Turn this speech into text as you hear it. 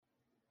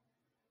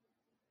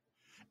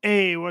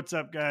Hey, what's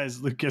up,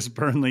 guys? Lucas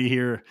Burnley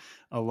here,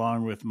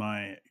 along with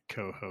my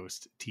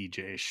co-host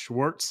TJ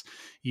Schwartz.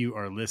 You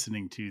are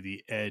listening to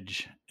the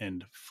Edge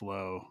and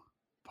Flow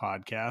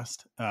podcast.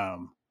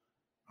 I'm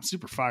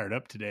super fired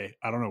up today.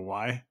 I don't know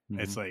why.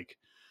 It's like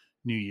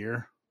New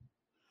Year,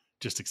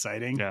 just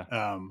exciting.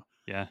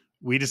 Yeah.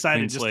 We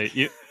decided Clean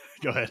slate.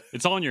 Go ahead.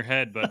 It's all in your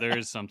head, but there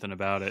is something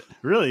about it.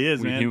 It really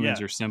is, We man.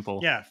 humans are simple.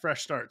 Yeah,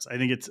 fresh starts. I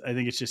think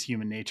it's just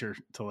human nature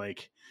to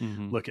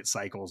look at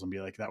cycles and be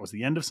like, that was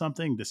the end of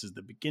something. This is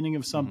the beginning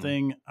of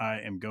something.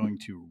 I am going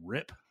to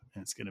rip,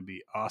 and it's going to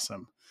be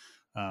awesome.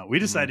 We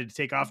decided to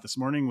take off this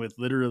morning with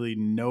literally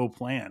no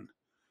plan,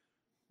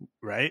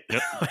 right?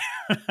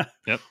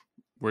 Yep.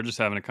 We're just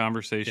having a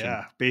conversation.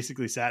 Yeah,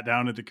 basically sat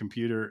down at the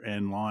computer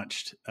and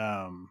launched.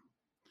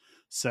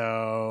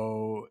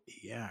 So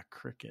yeah,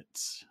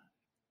 crickets.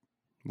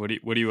 What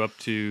are you up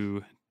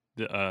to?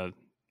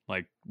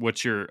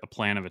 What's your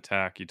plan of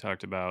attack you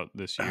talked about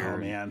this year? Oh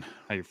man,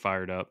 how you're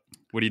fired up.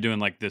 What are you doing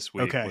like this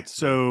week? Okay,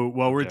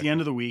 we're at the end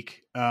of the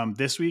week.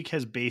 This week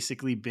has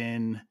basically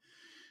been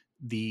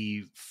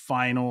the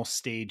final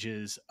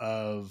stages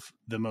of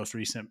the most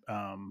recent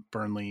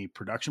Burnley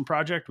production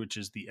project, which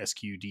is the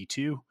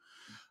SQD2.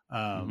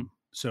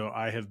 So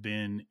I have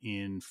been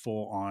in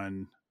full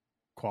on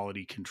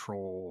quality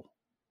control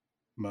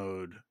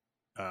mode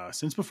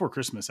since before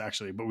Christmas,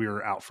 actually, but we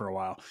were out for a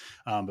while.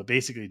 But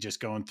basically just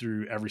going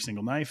through every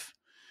single knife,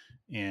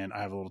 and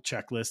I have a little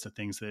checklist of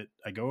things that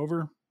I go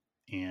over,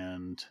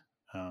 and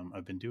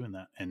I've been doing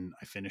that, and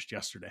I finished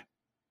yesterday.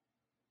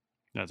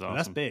 That's awesome. So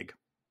that's big.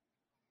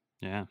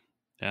 Yeah.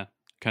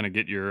 Kind of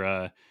get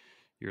your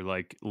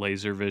like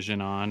laser vision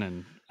on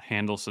and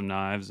handle some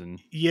knives and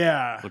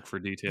look for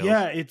details.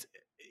 Yeah,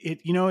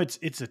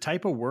 it's a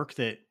type of work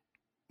that,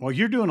 well,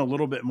 you're doing a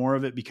little bit more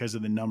of it because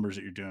of the numbers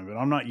that you're doing, but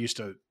I'm not used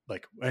to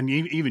and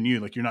even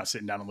you, you're not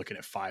sitting down and looking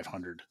at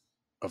 500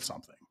 of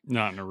something.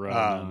 Not in a row.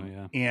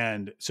 No.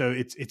 And so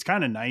it's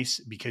kind of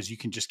nice because you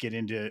can just get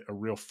into a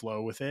real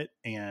flow with it.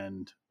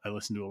 And I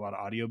listen to a lot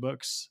of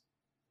audiobooks,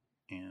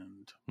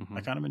 and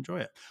I kind of enjoy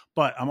it,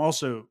 but I'm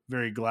also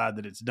very glad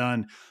that it's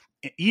done.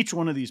 Each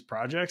one of these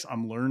projects,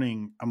 I'm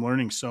learning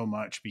so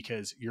much,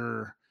 because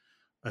you're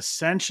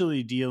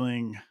essentially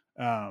dealing,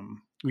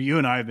 you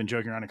and I have been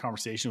joking around a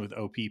conversation with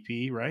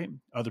OPP, right?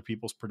 Other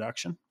people's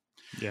production.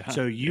 Yeah.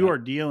 So you are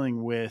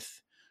dealing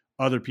with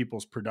other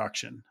people's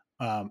production.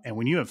 And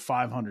when you have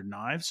 500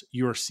 knives,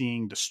 you are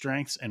seeing the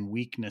strengths and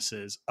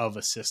weaknesses of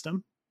a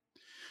system.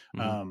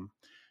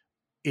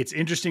 It's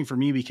interesting for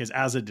me because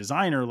as a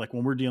designer, like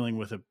when we're dealing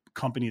with a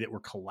company that we're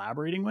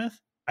collaborating with,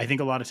 I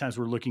think a lot of times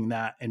we're looking at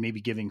that and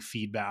maybe giving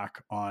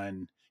feedback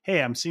on,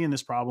 hey, I'm seeing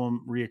this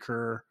problem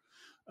reoccur.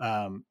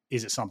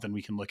 Is it something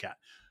we can look at?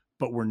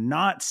 But we're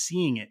not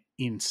seeing it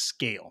in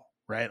scale,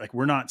 right? Like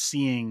we're not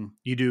seeing,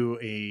 I do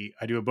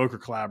a Boker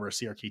collab or a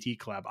CRKT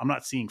collab. I'm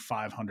not seeing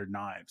 500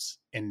 knives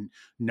and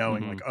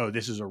knowing like, oh,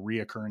 this is a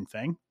reoccurring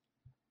thing.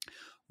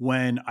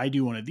 When I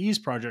do one of these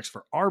projects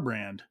for our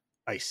brand,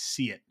 I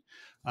see it.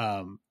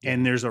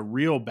 And there's a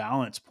real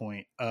balance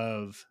point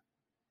of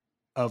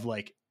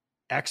like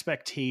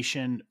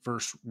expectation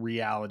versus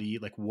reality,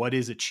 like what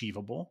is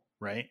achievable,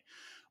 right?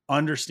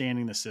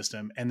 Understanding the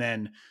system. And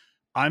then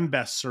I'm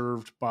best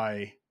served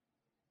by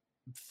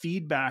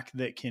feedback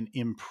that can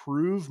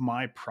improve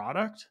my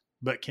product,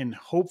 but can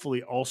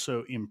hopefully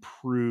also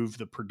improve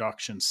the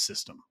production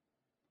system.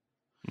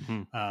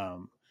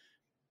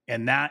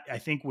 And that, I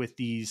think with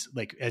these,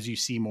 like, as you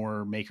see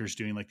more makers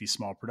doing like these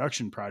small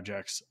production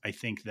projects, I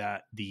think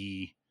that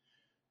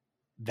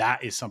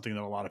that is something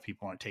that a lot of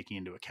people aren't taking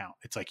into account.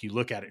 It's like, you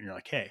look at it and you're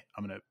like, hey,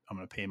 I'm going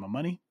to pay my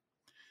money.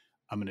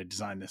 I'm going to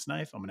design this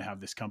knife. I'm going to have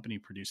this company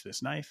produce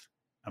this knife.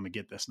 I'm going to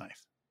get this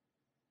knife.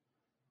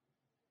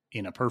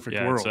 In a perfect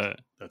world,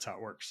 that's how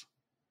it works.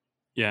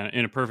 Yeah.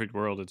 In a perfect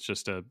world, it's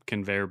just a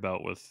conveyor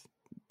belt with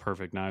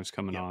perfect knives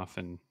coming off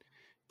and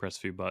press a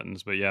few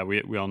buttons. But yeah,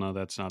 we all know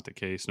that's not the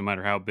case. No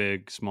matter how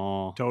big,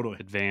 small, totally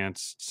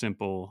advanced,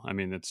 simple. I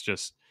mean, it's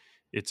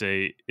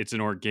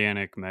an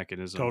organic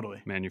mechanism.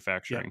 Totally.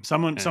 Manufacturing.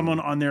 Yeah. Someone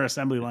on their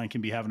assembly line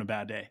can be having a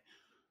bad day.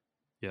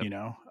 Yep. You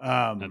know,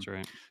 that's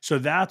right. So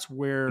that's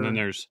where, and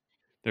then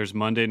there's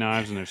Monday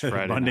knives and there's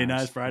Friday Monday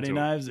knives, Friday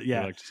knives.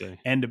 Yeah. Like to say.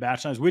 End of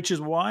batch knives, which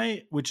is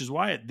why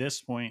at this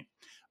point,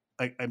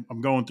 I'm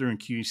going through and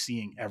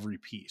QCing every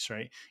piece,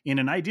 right? In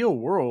an ideal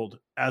world,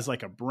 as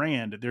like a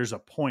brand, there's a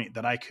point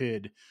that I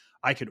could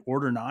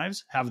order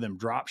knives, have them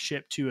drop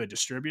ship to a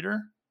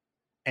distributor,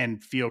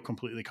 and feel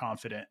completely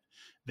confident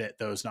that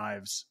those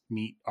knives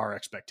meet our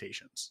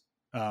expectations.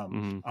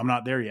 I'm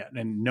not there yet.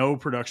 And no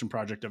production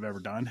project I've ever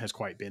done has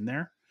quite been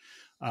there.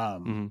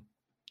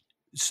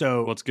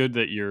 So, well, it's good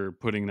that you're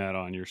putting that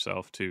on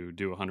yourself to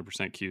do 100%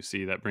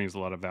 QC. That brings a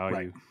lot of value,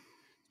 right?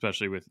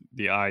 Especially with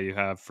the eye you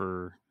have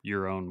for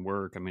your own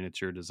work. I mean,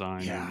 it's your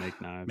design. You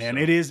make knives. Man,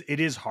 so. It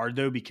is hard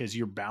though, because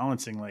you're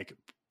balancing like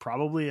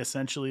probably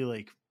essentially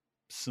like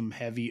some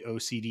heavy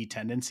OCD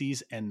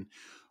tendencies. And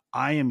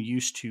I am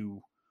used to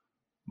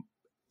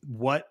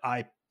what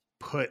I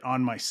put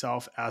on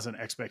myself as an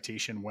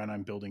expectation when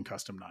I'm building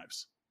custom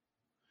knives.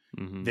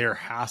 Mm-hmm. there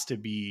has to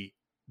be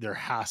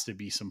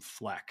some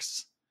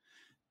flex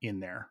in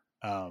there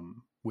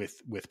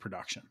with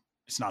production.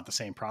 It's not the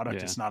same product.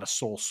 Yeah. It's not a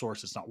sole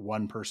source. It's not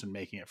one person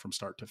making it from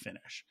start to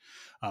finish.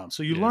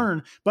 So you Yeah.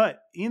 learn,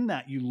 but in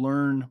that you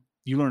learn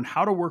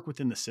how to work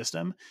within the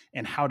system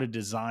and how to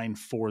design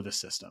for the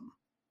system,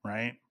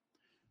 right?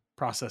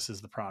 Process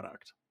is the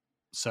product.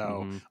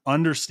 So Mm-hmm.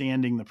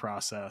 understanding the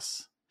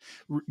process.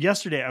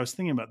 Yesterday I was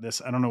thinking about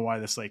this. I don't know why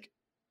this, like,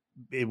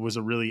 it was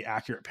a really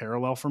accurate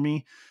parallel for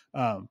me.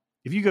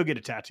 If you go get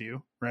a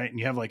tattoo, right, and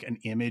you have like an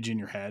image in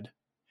your head,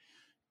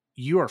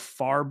 you are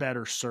far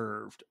better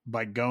served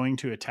by going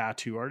to a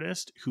tattoo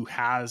artist who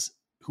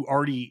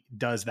already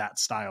does that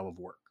style of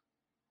work.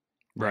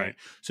 Right.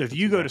 So if That's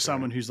you go to exactly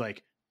someone right. who's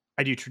like,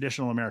 I do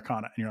traditional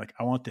Americana, and you're like,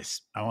 I want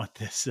this, oh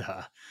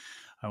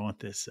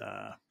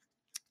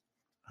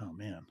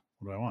man,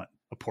 what do I want?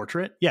 A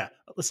portrait? Yeah.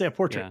 Let's say a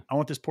portrait. Yeah. I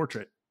want this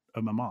portrait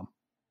of my mom.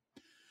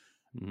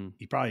 Mm-hmm.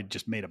 You probably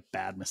just made a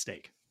bad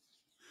mistake.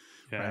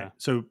 Yeah. Right.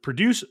 So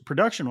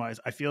production wise,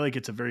 I feel like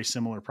it's a very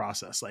similar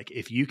process. Like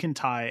if you can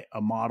tie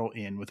a model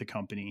in with a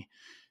company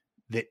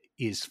that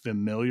is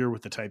familiar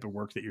with the type of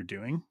work that you're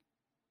doing,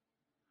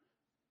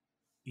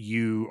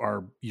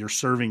 you're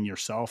serving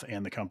yourself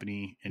and the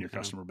company and your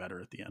customer better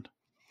at the end.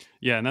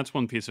 Yeah, and that's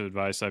one piece of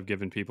advice I've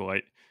given people.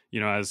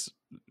 As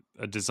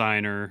a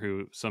designer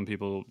who some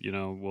people,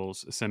 will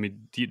send me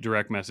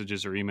direct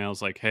messages or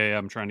emails like, "Hey,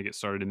 I'm trying to get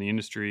started in the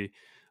industry.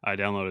 I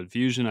downloaded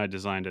Fusion. I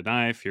designed a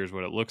knife. Here's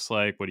what it looks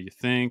like. What do you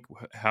think?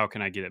 How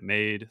can I get it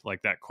made?"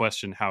 Like that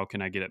question, "How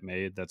can I get it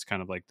made?" That's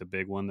kind of like the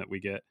big one that we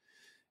get.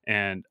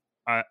 And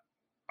I,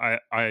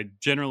 I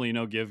generally,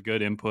 give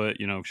good input,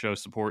 show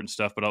support and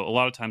stuff. But a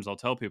lot of times I'll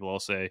tell people, I'll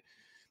say,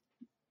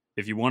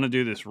 if you want to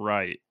do this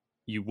right,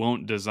 you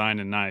won't design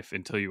a knife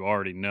until you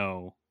already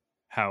know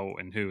how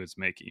and who is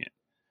making it.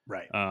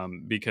 Right.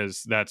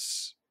 Because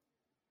that's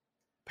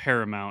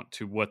paramount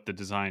to what the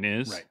design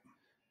is. Right.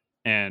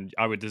 And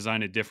I would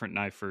design a different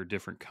knife for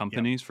different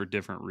companies for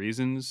different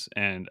reasons.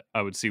 And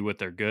I would see what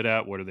they're good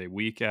at, what are they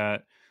weak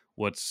at,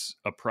 what's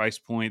a price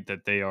point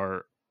that they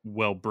are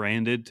well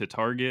branded to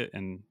target,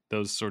 and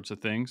those sorts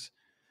of things.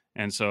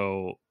 And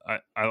so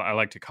I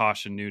like to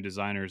caution new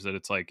designers that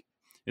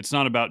it's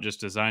not about just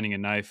designing a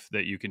knife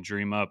that you can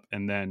dream up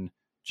and then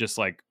just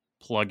like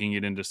plugging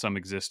it into some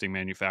existing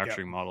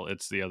manufacturing model.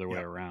 It's the other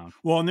way around.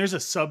 Well, and there's a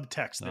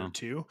subtext there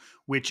too,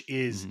 which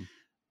is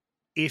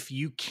if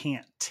you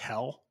can't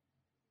tell,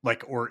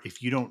 like, or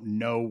if you don't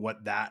know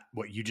what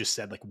you just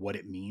said, like what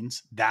it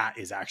means, that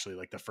is actually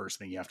like the first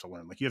thing you have to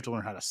learn. Like you have to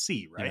learn how to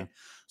see, right? Yeah.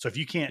 So if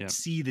you can't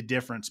see the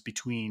difference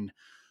between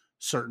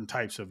certain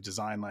types of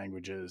design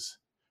languages,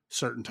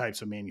 certain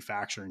types of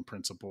manufacturing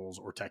principles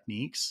or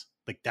techniques,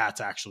 like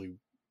that's actually,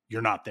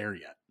 you're not there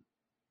yet.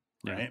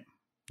 Right.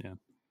 Yeah.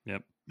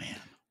 Yep. Man.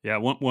 Yeah.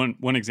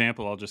 One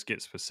example, I'll just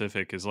get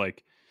specific, is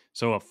like,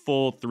 so a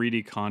full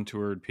 3D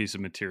contoured piece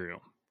of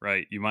material,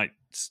 right? You might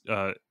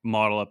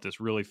model up this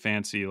really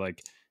fancy,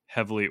 like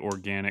heavily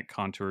organic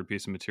contoured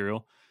piece of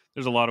material.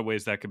 There's a lot of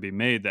ways that could be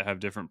made that have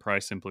different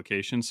price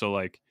implications. So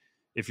like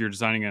if you're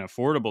designing an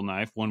affordable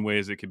knife, one way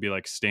is it could be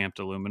like stamped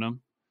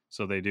aluminum.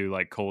 So they do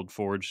like cold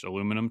forged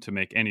aluminum to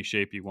make any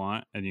shape you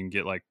want, and you can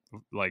get like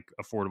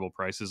affordable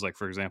prices. Like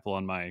for example,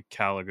 on my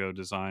Caligo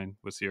design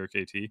with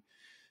CRKT.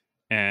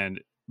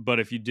 But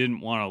if you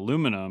didn't want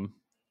aluminum,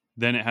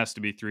 then it has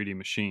to be 3D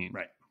machined.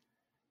 Right.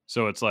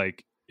 So it's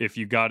like if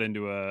you got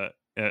into a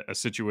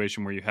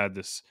situation where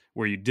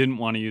you didn't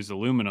want to use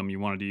aluminum, you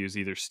wanted to use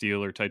either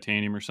steel or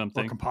titanium or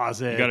something, or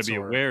composite. You got to be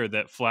aware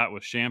that flat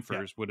with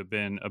chamfers would have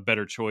been a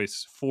better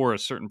choice for a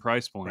certain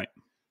price point. Right.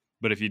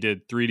 But if you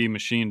did 3D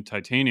machined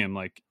titanium,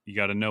 like you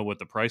got to know what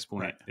the price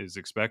point is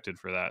expected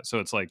for that. So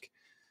it's like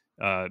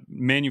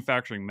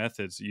manufacturing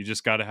methods. You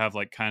just got to have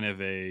like kind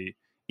of a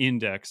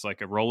index,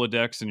 like a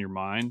Rolodex in your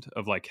mind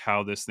of like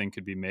how this thing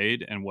could be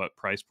made and what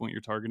price point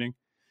you're targeting.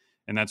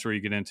 And that's where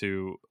you get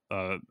into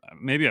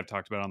maybe I've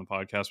talked about it on the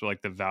podcast, but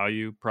like the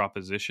value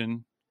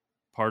proposition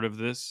part of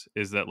this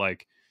is that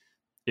like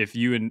if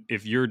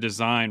your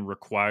design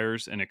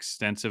requires an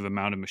extensive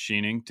amount of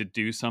machining to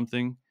do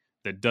something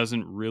that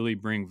doesn't really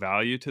bring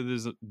value to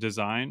the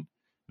design,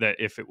 that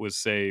if it was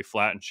say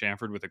flat and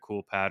chamfered with a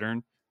cool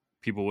pattern,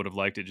 people would have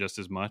liked it just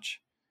as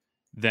much,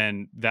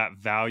 then that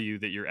value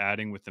that you're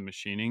adding with the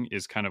machining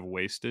is kind of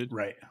wasted,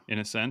 right, in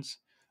a sense.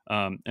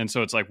 And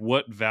so it's like,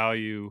 what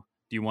value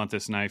do you want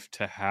this knife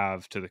to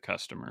have to the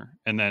customer?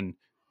 And then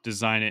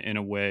design it in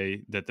a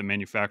way that the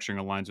manufacturing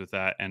aligns with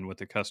that, and what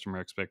the customer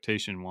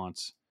expectation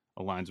wants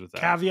aligns with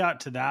that.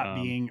 Caveat to that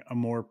being a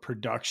more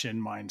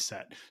production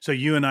mindset. So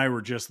you and I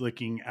were just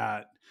looking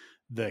at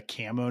the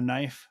camo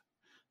knife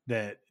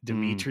that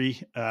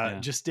Dimitri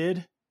just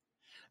did.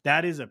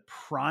 That is a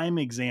prime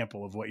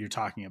example of what you're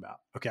talking about.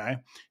 Okay.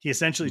 He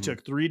essentially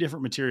took 3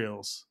 different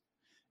materials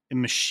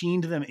and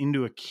machined them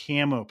into a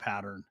camo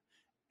pattern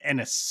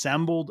and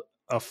assembled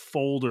a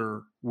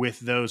folder with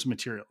those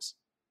materials.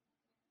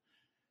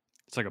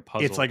 It's like a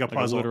puzzle. It's like a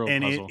puzzle.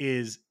 And puzzle.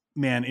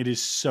 it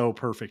is so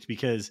perfect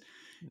because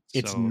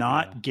it's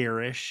not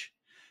garish.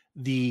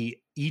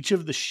 each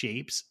of the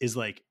shapes is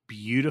like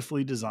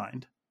beautifully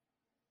designed.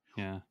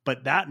 Yeah.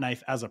 But that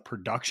knife as a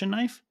production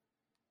knife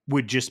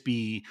would just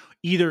be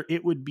either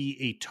it would be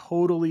a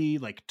totally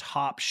like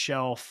top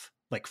shelf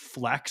like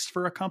flex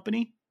for a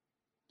company,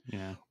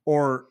 Yeah.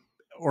 or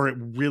it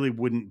really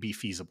wouldn't be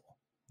feasible.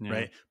 Yeah.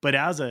 Right. But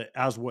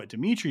as what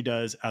Dimitri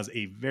does as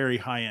a very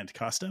high end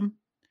custom,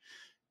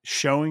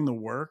 showing the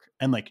work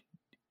and like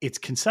it's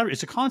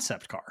a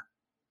concept car.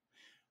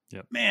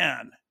 Yep.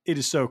 Man, it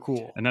is so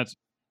cool. And that's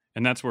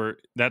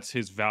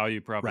his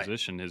value Right.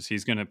 proposition is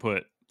he's going to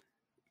put,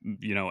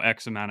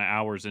 X amount of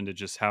hours into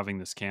just having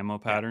this camo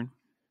pattern,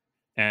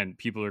 and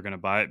people are going to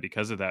buy it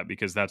because of that,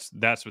 because that's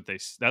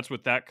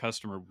what that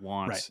customer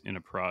wants in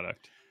a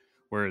product.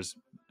 Whereas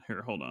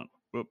here, hold on.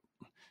 Whoop.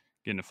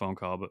 Getting a phone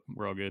call, but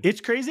we're all good.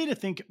 It's crazy to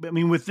think. I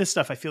mean, with this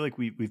stuff, I feel like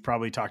we've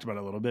probably talked about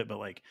it a little bit, but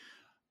like,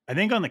 I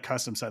think on the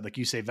custom side, like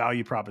you say,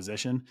 value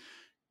proposition,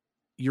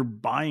 you're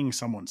buying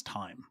someone's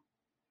time.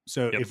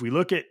 So if we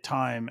look at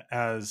time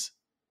as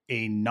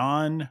a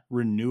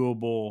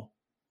non-renewable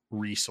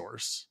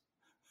resource,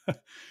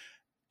 that's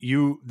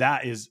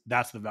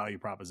the value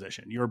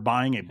proposition. You're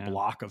buying a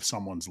block of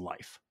someone's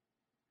life.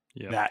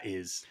 Yeah. That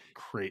is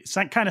crazy.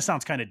 It kind of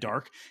sounds kind of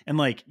dark, and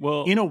like,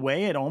 well, in a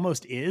way it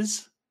almost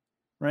is,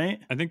 right?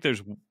 I think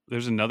there's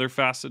another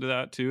facet of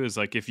that too, is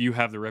like if you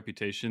have the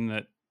reputation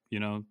that,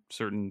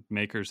 certain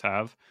makers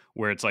have,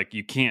 where it's like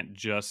you can't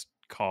just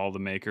call the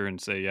maker and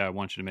say, yeah, I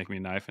want you to make me a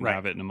knife and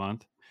have it in a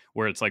month,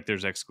 where it's like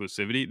there's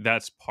exclusivity.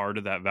 That's part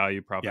of that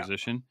value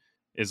proposition,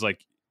 is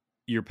like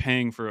you're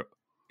paying for,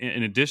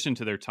 in addition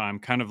to their time,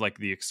 kind of like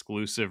the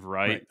exclusive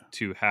right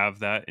to have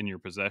that in your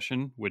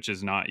possession, which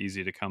is not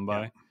easy to come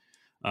by.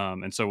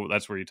 And so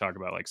that's where you talk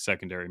about like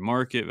secondary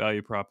market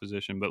value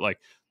proposition. But like,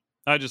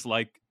 I just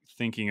like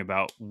thinking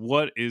about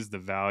what is the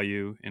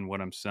value in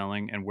what I'm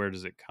selling and where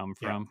does it come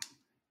from?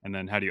 And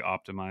then how do you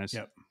optimize?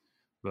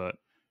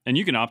 And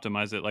you can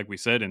optimize it, like we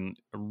said, in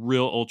a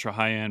real ultra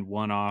high end,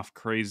 one-off,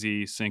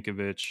 crazy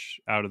Sinkovich,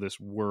 out of this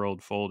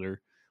world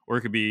folder, or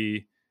it could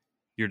be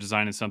you're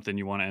designing something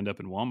you want to end up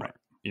in Walmart.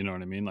 You know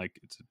what I mean? Like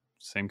it's the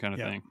same kind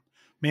of thing.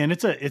 Man,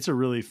 it's a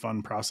really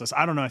fun process.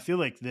 I don't know. I feel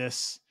like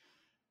this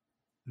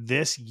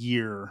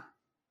year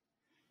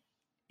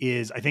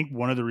is, I think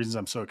one of the reasons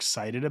I'm so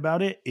excited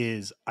about it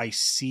is I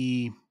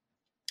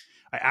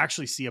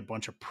actually see a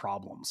bunch of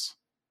problems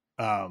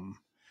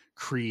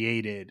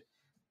created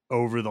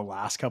over the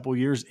last couple of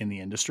years in the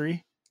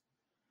industry.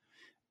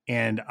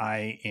 And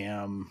I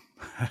am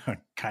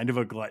kind of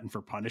a glutton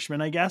for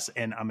punishment, I guess.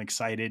 And I'm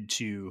excited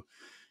to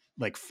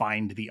like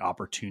find the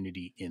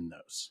opportunity in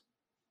those.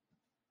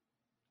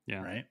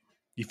 Yeah. Right.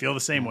 You feel the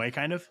same way,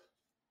 kind of?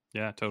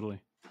 Yeah,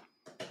 totally.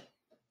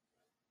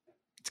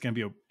 It's going to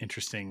be an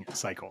interesting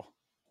cycle.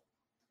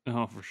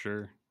 Oh, for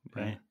sure.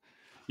 Right.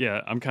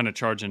 Yeah. I'm kind of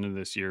charging into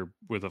this year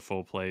with a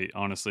full plate.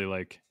 Honestly,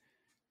 like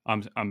I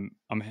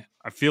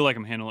feel like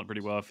I'm handling it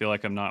pretty well. I feel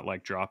like I'm not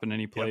like dropping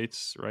any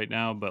plates right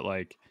now, but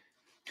like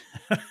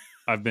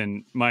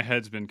my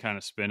head's been kind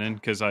of spinning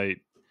because I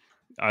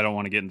don't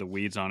want to get in the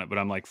weeds on it, but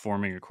I'm like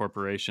forming a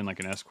corporation,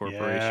 like an S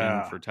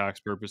corporation for tax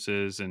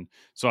purposes. And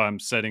so I'm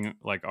setting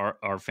like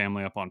our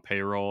family up on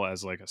payroll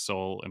as like a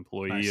sole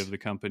employee of the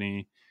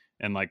company,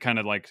 and like kind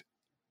of like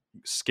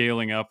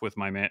scaling up with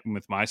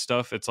my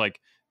stuff. It's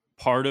like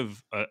part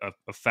of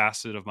a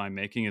facet of my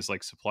making is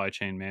like supply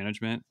chain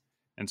management.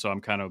 And so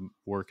I'm kind of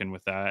working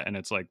with that. And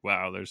it's like,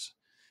 wow,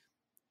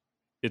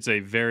 it's a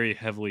very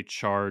heavily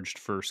charged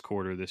first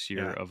quarter this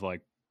year of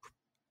like,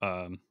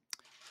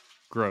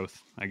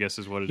 growth, I guess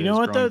is what it is. You know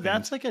what though?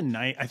 That's like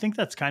I think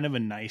that's kind of a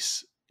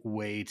nice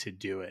way to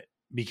do it,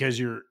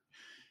 because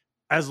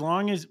as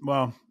long as,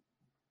 well,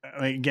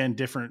 again,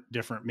 different,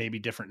 maybe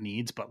different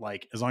needs, but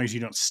like, as long as you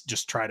don't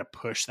just try to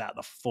push that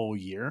the full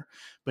year.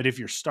 But if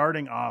you're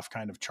starting off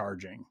kind of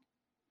charging,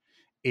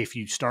 if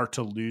you start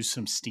to lose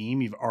some steam,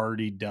 you've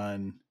already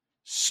done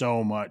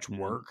so much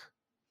work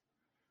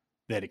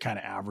that it kind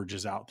of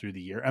averages out through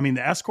the year. I mean,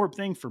 the S Corp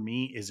thing for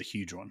me is a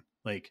huge one.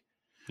 Like,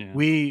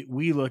 we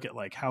look at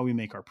like how we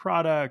make our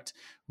product.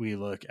 We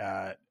look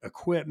at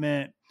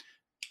equipment.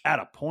 At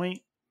a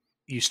point,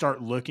 you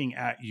start looking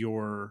at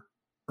your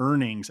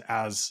earnings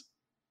as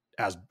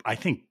I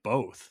think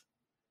both.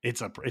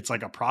 It's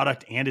like a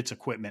product and it's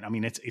equipment. I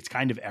mean, it's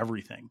kind of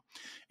everything.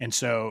 And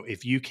so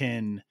if you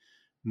can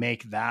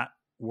make that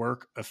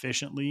work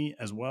efficiently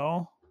as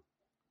well,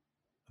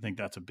 I think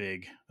that's a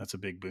big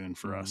boon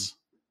for us.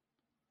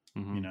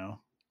 You know,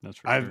 that's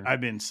for sure.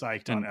 I've been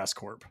psyched on S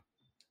Corp.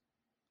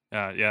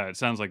 Yeah, it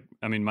sounds like,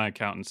 I mean, my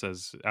accountant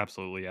says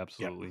absolutely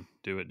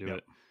do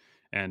it.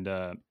 And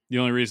the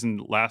only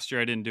reason last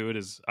year I didn't do it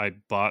is I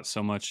bought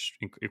so much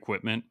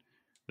equipment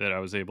that I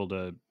was able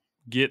to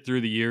get through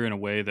the year in a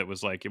way that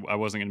was like, I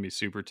wasn't going to be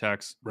super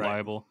tax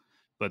liable.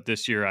 But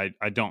this year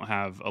I don't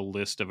have a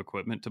list of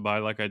equipment to buy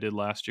like I did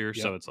last year.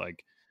 So it's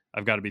like,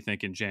 I've got to be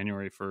thinking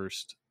January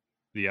 1st,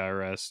 the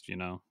IRS,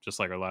 just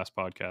like our last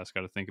podcast,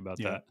 got to think about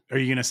that. Are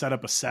you going to set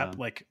up a SEP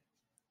like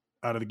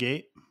out of the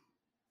gate?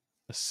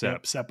 A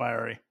SEP? SEP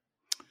IRA.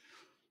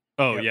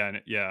 Oh Yep. yeah,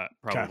 yeah, Okay.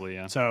 probably,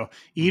 yeah. So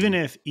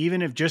Mhm.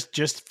 even if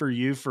just for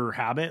you for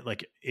habit,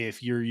 like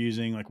if you're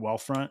using like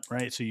Wealthfront,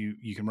 right? So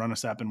you can run a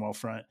SEP in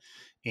Wealthfront,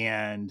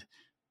 and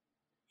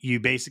you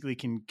basically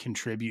can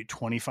contribute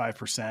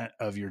 25%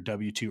 of your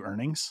W-2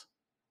 earnings.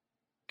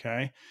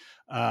 Okay.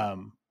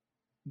 Um,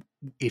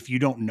 if you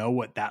don't know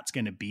what that's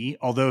going to be,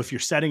 although if you're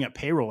setting up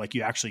payroll, like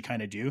you actually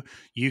kind of do,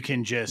 you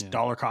can just Yeah.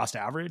 dollar cost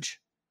average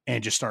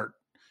and just start,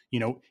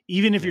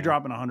 even if you're Yeah.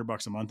 dropping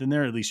 $100 a month in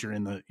there, at least you're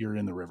in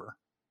the river.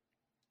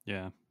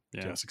 Yeah.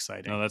 Yeah. Just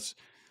exciting. No, that's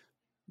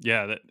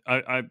yeah, that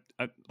I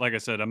like I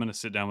said, I'm gonna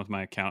sit down with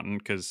my accountant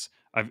because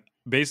I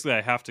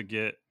have to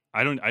get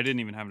I didn't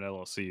even have an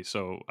LLC,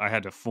 so I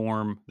had to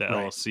form the Right.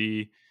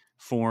 LLC,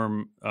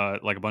 form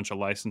like a bunch of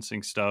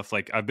licensing stuff.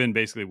 Like I've been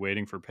basically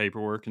waiting for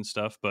paperwork and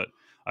stuff, but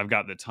I've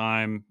got the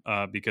time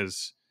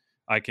because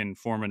I can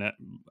form an.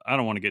 I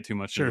don't want to get too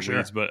much into Sure. the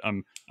weeds, Sure. but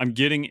I'm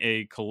getting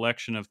a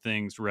collection of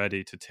things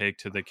ready to take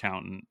to the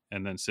accountant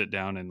and then sit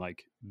down and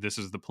like this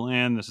is the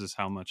plan. This is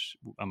how much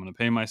I'm going to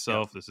pay Yeah.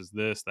 myself. This is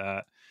this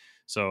that.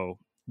 So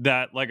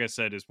that, like I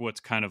said, is what's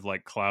kind of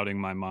like clouding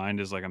my mind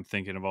is like I'm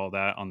thinking of all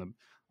that on the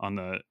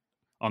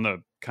on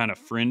the kind of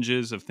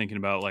fringes of thinking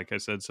about, like I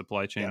said,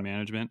 supply chain Yeah.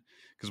 management.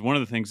 Because one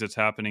of the things that's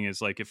happening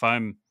is like if I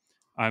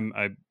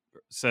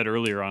said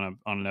earlier on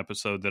an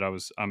episode that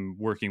I'm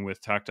working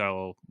with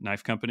Tactile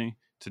Knife Company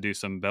to do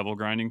some bevel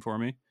grinding for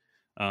me.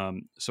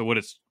 So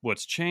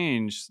what's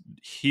changed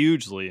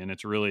hugely, and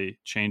it's really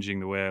changing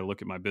the way I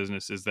look at my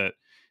business, is that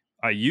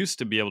I used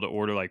to be able to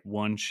order like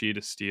one sheet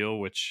of steel,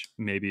 which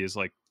maybe is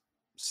like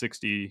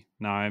 60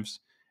 knives,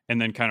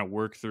 and then kind of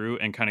work through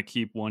and kind of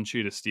keep one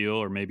sheet of steel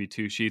or maybe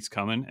two sheets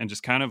coming and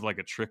just kind of like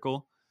a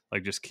trickle,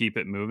 like just keep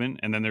it moving.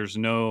 And then there's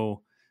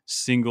no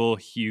single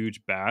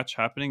huge batch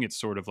happening. It's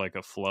sort of like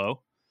a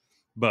flow.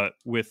 But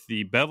with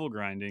the bevel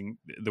grinding,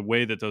 the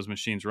way that those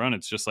machines run,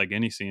 it's just like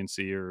any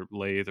CNC or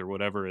lathe or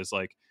whatever, is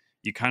like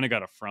you kind of got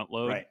to front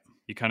load. Right.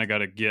 You kind of got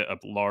to get a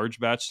large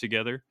batch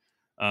together.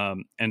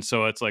 And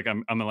so it's like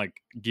I'm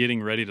like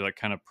getting ready to like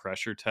kind of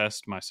pressure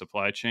test my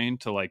supply chain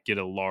to like get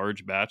a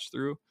large batch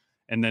through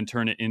and then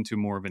turn it into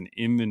more of an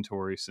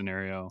inventory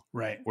scenario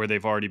Right. where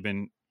they've already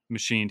been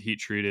machined, heat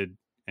treated,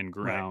 and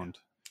Right. ground.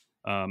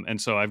 And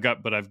so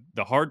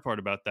the hard part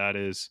about that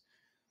is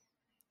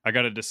I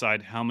got to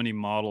decide how many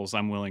models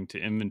I'm willing to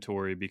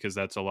inventory because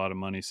that's a lot of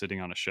money sitting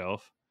on a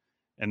shelf.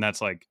 And that's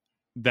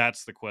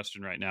the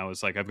question right now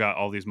is like I've got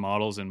all these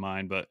models in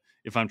mind, but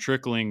if I'm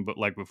trickling, but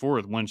like before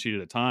with one sheet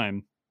at a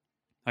time,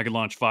 I could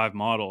launch 5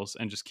 models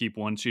and just keep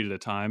one sheet at a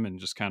time and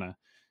just kind of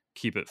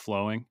keep it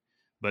flowing.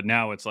 But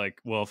now it's like,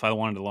 well, if I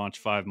wanted to launch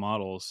 5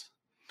 models,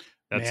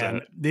 that's a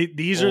Man,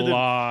 these are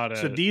lot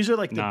of these are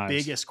like the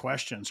knives. biggest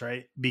questions,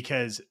 right?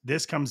 Because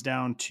this comes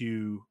down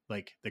to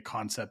like the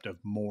concept of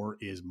more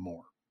is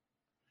more.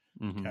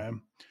 Hmm. Okay.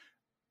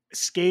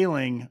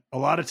 Scaling, a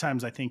lot of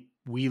times I think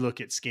we look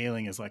at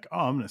scaling as like, oh,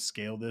 I'm going to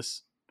scale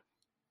this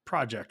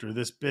project or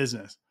this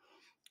business.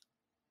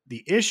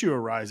 The issue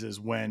arises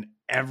when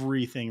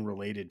everything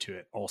related to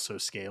it also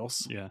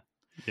scales. Yeah.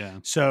 Yeah.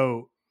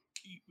 So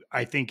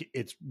I think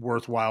it's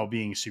worthwhile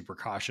being super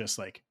cautious,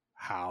 like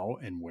how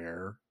and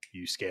where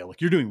you scale.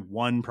 Like you're doing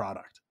one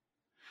product.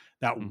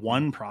 That Hmm.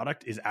 one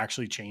product is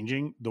actually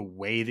changing the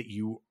way that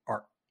you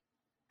are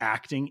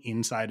acting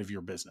inside of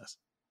your business.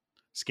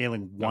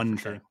 Scaling Oh, for one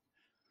thing, sure.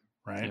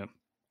 right? Yep.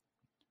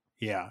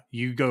 Yeah,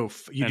 you And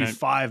do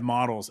 5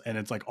 models, and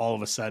it's like all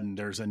of a sudden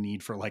there's a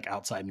need for like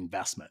outside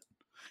investment.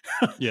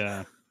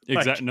 yeah,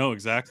 Like,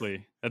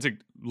 exactly. That's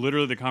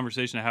literally the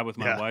conversation I had with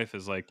my yeah, wife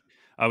is like,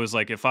 I was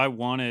like, if I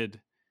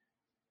wanted,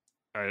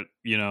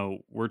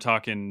 we're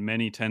talking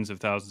many tens of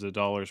thousands of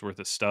dollars worth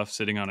of stuff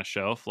sitting on a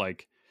shelf,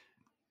 like,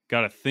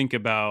 got to think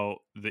about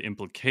the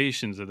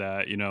implications of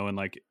that, and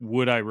like,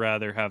 would I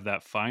rather have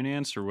that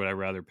financed or would I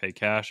rather pay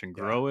cash and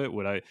yeah. grow it?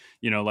 Would I,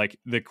 like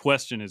the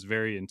question is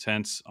very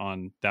intense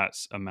on that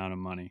amount of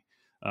money.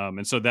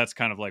 And so that's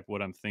kind of like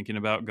what I'm thinking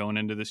about going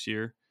into this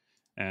year.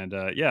 And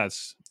yeah,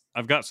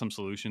 I've got some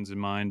solutions in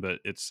mind, but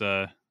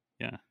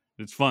yeah,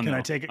 it's fun though.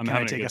 I'm Can I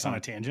having a take good us on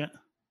a time. tangent?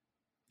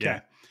 Yeah,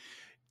 Okay.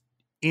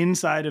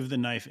 Inside of the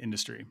knife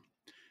industry,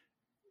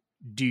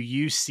 do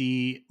you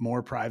see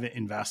more private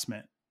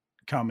investment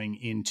coming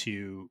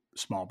into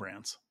small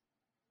brands?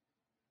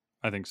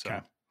 I think so.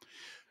 Okay.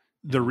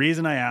 The Yeah.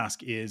 reason I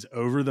ask is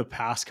over the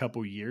past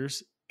couple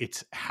years,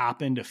 it's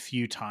happened a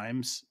few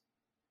times,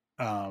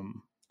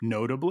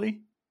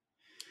 notably,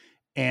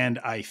 and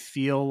I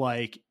feel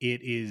like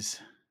it's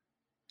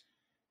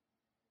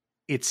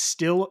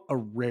still a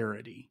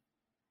rarity.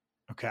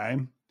 Okay.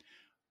 Hmm.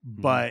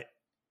 But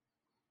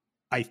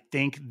I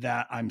think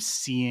that I'm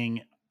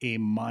seeing a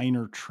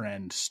minor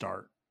trend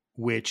start,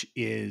 which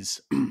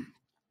is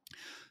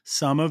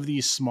some of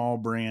these small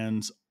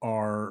brands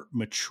are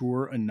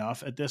mature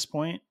enough at this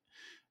point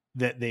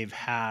that they've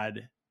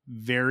had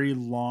very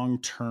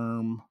long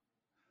term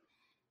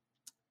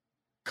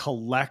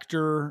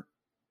collector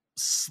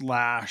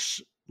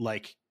slash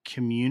like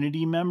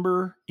community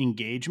member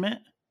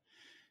engagement.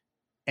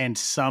 And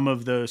some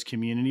of those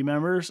community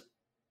members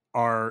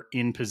are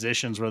in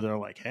positions where they're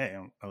like, hey,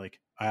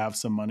 I have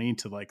some money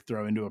to like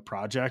throw into a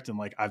project, and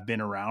like I've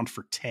been around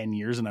for 10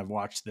 years and I've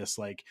watched this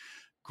like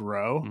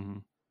grow, Mm-hmm.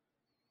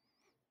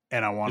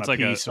 and I want It's a like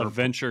piece a or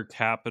venture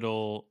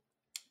capital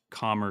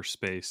commerce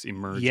space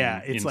emerging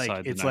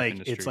inside the knife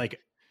industry.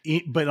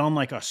 but on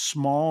like a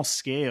small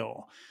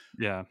scale.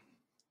 Yeah.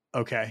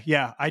 Okay.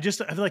 Yeah.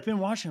 I've like been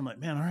watching. I'm like,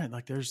 man, all right.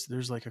 Like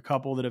there's like a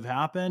couple that have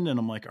happened. And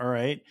I'm like, all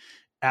right,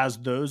 as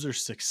those are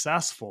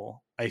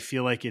successful, I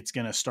feel like it's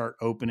going to start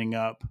opening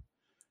up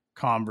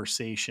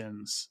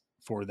conversations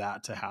for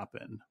that to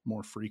happen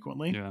more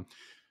frequently. Yeah.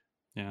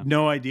 Yeah.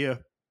 No idea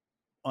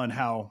on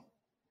how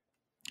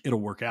it'll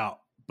work out,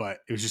 but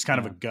it was just kind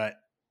of a Yeah. gut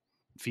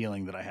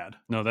feeling that I had.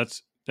 No,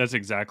 that's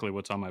exactly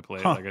what's on my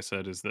plate. Huh. Like I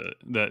said, is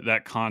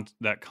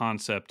that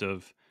concept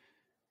of,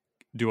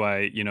 do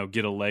I,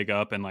 get a leg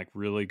up and like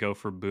really go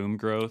for boom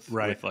growth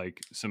Right. with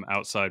like some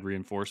outside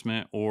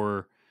reinforcement,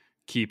 or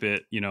keep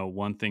it,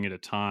 one thing at a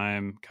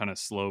time, kind of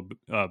slow,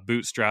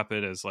 bootstrap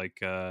it, as like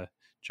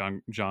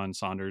John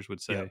Saunders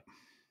would say. Yep.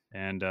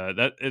 And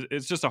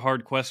it's just a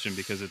hard question,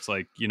 because it's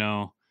like,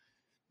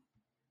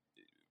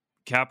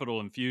 capital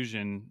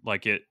infusion,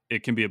 like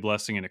it can be a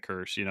blessing and a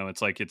curse.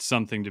 It's like, it's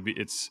something to be,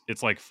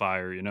 it's like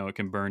fire. It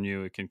can burn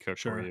you, it can cook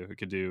for Sure.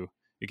 you,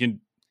 it can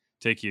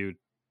take you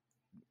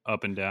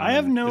up and down, I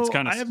have and it's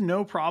kind of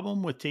no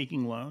problem with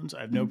taking loans.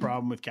 I have no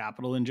problem with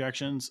capital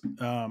injections.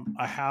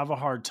 I have a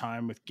hard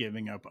time with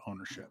giving up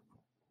ownership.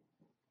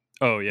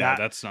 oh yeah,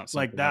 that's not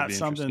Like something I'd that's be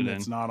something interested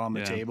that's in. not on the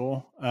Yeah.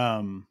 table.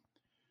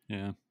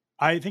 Yeah.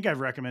 I think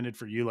I've recommended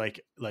for you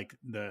like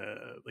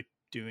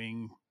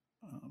doing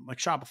like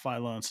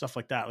Shopify loans, stuff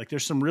like that. Like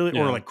there's some really,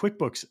 or Yeah. like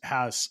QuickBooks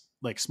has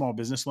like small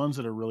business loans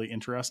that are really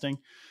interesting.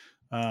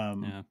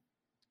 Yeah.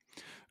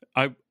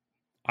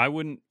 I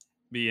wouldn't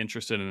be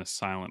interested in a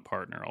silent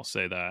partner. I'll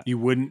say that. You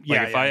wouldn't, Like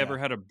yeah, if I ever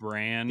had a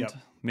brand,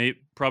 Yep.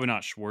 probably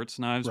not Schwartz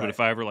knives, but Right. if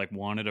I ever like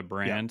wanted a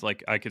brand,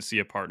 like I could see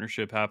a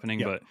partnership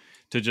happening. Yep. But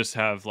to just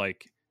have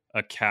like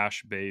a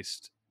cash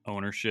based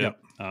ownership,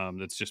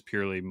 that's just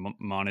purely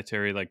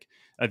monetary, like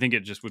I think it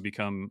just would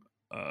become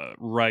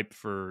ripe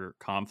for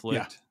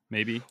conflict,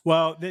 maybe.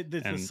 Well,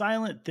 the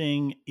silent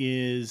thing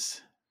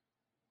is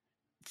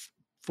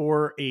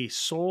for a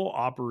sole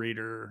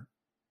operator,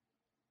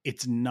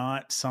 it's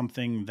not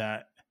something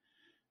that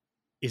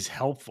is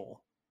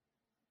helpful.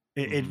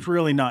 It's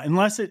really not,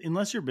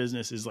 unless your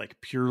business is like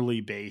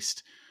purely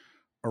based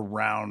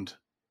around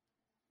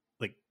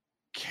like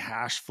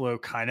cash flow,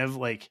 kind of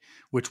like,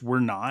 which we're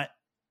not.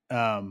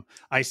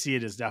 I see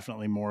it as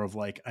definitely more of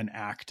like an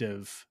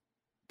active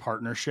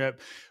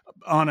partnership.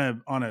 On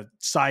a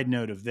side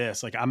note of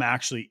this, like I'm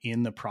actually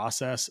in the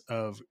process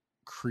of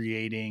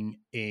creating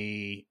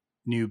a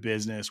new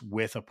business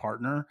with a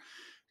partner,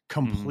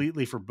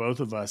 completely for both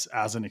of us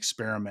as an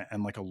experiment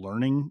and like a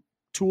learning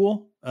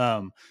tool.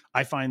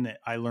 I find that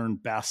I learn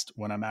best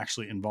when I'm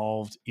actually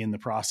involved in the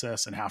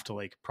process and have to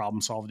like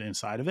problem solve it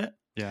inside of it.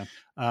 Yeah.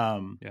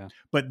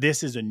 But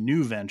this is a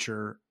new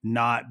venture,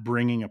 not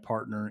bringing a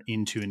partner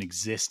into an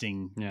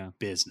existing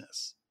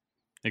business.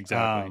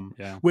 Exactly.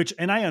 Yeah. Which,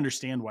 and I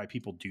understand why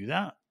people do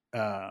that,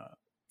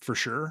 for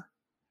sure.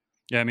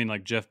 Yeah, I mean,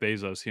 like Jeff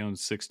Bezos, he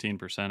owns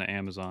 16% of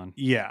Amazon.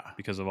 Yeah,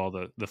 because of all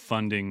the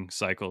funding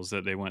cycles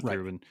that they went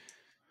through, and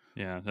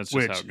that's just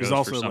which how it is goes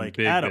also for some like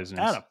big business.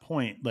 At a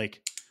point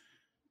like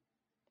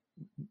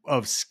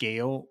of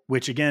scale,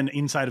 which again,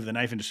 inside of the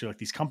knife industry, like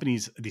these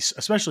companies,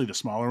 especially the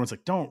smaller ones,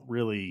 like don't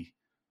really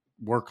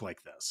work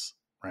like this,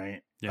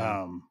 right?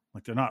 Yeah.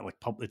 Like they're not like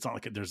it's not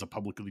like there's a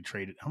publicly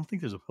traded. I don't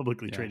think there's a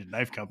publicly traded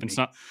knife company. It's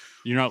not.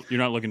 You're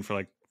not looking for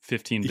like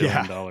 $15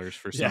 billion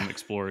for some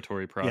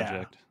exploratory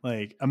project. Yeah.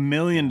 Like $1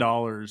 million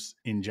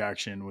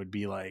injection would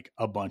be like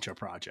a bunch of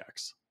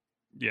projects.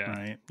 Yeah.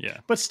 Right. Yeah.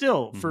 But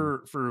still,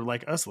 for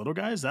like us little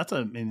guys, that's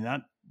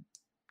not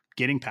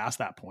getting past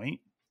that point.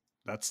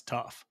 That's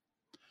tough.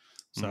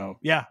 So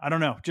I don't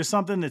know, just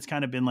something that's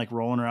kind of been like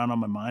rolling around on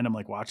my mind. I'm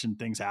like watching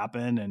things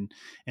happen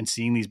and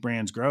seeing these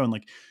brands grow. And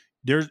like,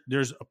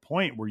 there's a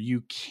point where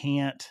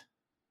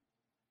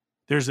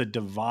there's a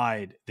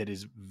divide that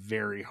is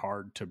very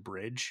hard to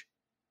bridge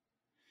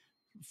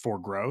for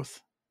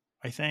growth,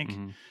 I think.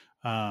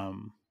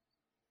 And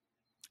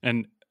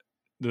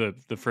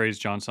the phrase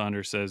John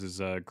Saunders says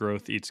is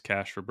growth eats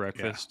cash for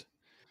breakfast.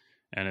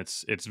 And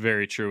it's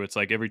very true. It's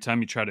like every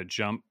time you try to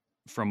jump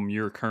from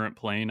your current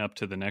plane up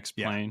to the next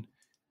plane,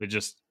 it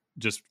just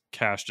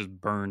cash just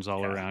burns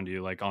all around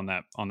you, like on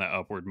that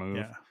upward move.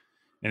 Yeah.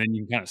 And then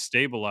you can kind of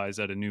stabilize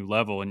at a new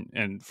level.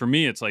 And for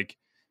me, it's like,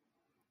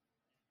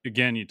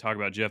 again, you talk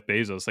about Jeff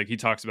Bezos, like he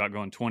talks about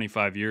going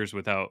 25 years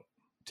without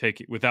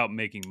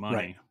making money.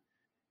 Right.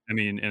 I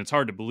mean, and it's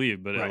hard to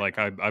believe, but like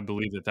I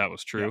believe that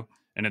was true. Yeah.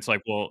 And it's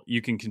like, well,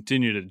 you can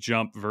continue to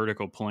jump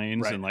vertical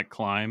planes and like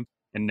climb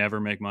and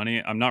never make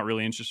money. I'm not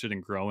really interested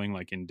in growing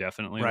like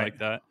indefinitely like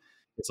that.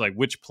 It's like,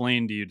 which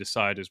plane do you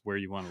decide is where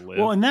you want to live?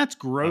 Well, and that's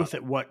growth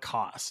at what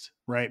cost,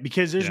 right?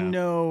 Because there's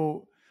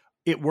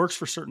it works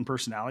for certain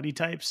personality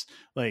types.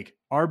 Like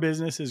our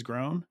business has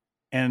grown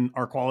and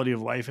our quality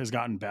of life has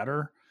gotten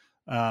better.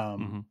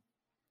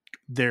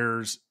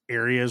 there's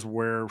areas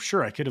where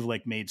sure, I could have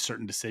like made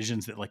certain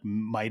decisions that like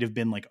might have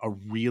been like a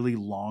really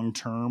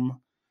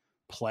long-term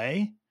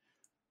play.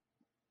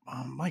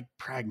 I'm like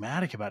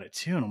pragmatic about it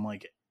too. And I'm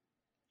like,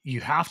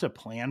 you have to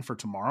plan for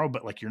tomorrow,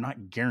 but like, you're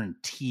not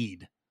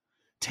guaranteed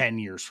 10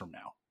 years from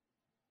now.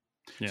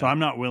 Yeah. So I'm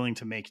not willing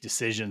to make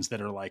decisions that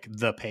are like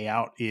the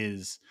payout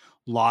is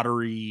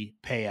lottery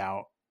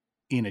payout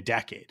in a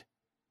decade.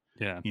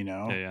 Yeah. You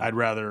know, Yeah. I'd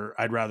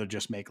rather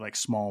just make like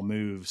small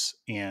moves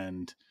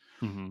and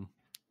Mm-hmm.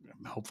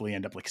 hopefully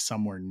end up like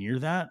somewhere near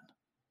that.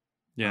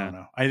 Yeah. I don't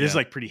know. This is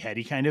like pretty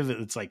heady kind of.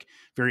 It's like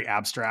very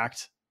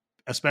abstract,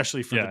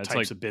 especially for the types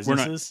like, of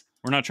businesses.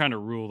 We're not trying to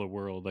rule the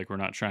world. Like, we're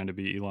not trying to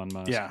be Elon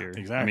Musk here.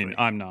 Exactly. I mean,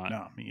 I'm not.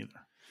 No, me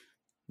either.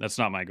 That's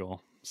not my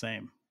goal.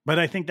 Same. But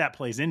I think that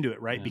plays into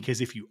it, right? Yeah.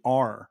 Because if you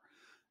are,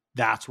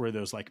 that's where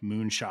those like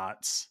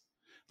moonshots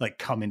like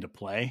come into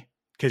play.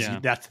 Because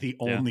that's the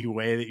only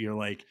way that you're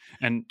like,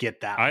 and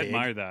get that I big.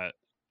 admire that.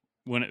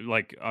 When it,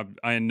 like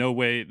I in no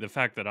way, the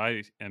fact that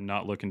I am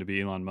not looking to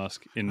be Elon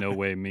Musk in no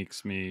way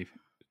makes me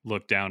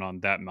look down on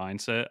that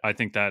mindset. I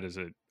think that is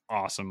an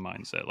awesome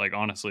mindset. Like,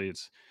 honestly,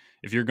 it's,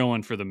 if you're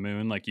going for the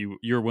moon, like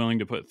you're willing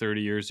to put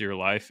 30 years of your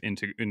life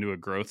into a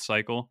growth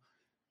cycle,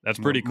 that's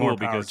pretty cool,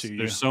 because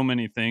there's so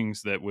many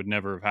things that would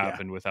never have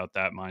happened without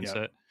that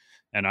mindset.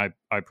 And I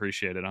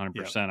appreciate it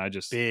 100%. I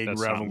just, big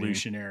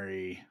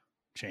revolutionary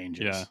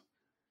changes.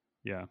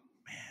 Yeah. Man,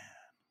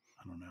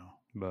 I don't know.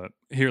 But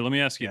here, let me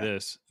ask you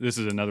this. This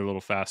is another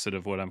little facet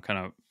of what I'm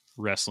kind of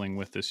wrestling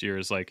with this year,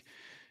 is like,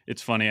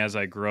 it's funny, as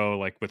I grow,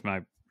 like with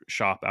my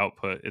shop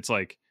output, it's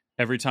like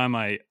every time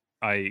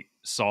I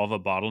solve a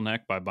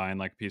bottleneck by buying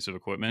like a piece of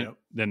equipment,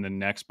 then the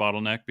next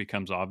bottleneck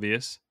becomes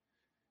obvious.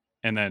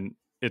 And then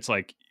it's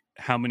like,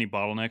 how many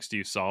bottlenecks do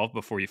you solve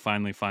before you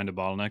finally find a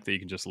bottleneck that you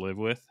can just live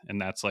with?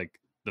 And that's like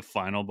the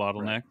final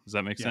bottleneck. Right. Does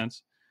that make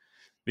sense?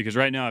 Because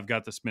right now I've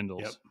got the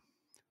spindles.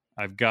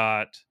 I've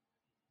got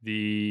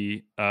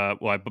the,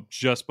 I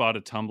just bought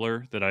a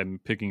tumbler that I'm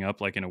picking up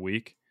like in a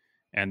week,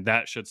 and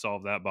that should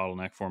solve that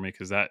bottleneck for me,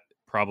 because that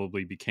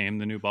probably became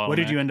the new bottleneck. What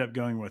did you end up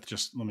going with?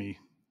 Just let me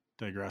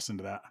digress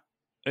into that.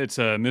 It's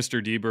a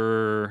Mr.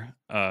 Deber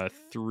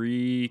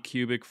 3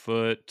 cubic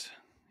foot,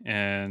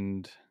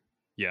 and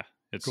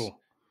it's cool.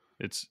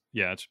 It's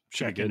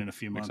check in a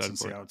few months and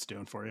see how it's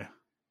doing for you.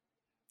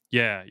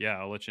 Yeah,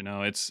 I'll let you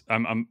know. It's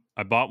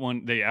I bought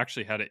one. They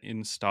actually had it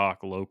in stock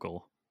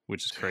local,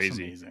 which is crazy.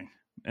 That's amazing.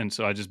 And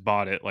so I just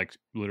bought it, like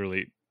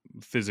literally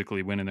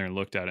physically went in there and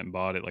looked at it and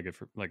bought it like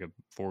a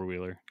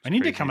 4-wheeler. I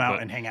need to come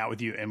out and hang out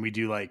with you, and we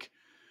do like,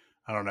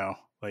 I don't know,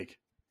 like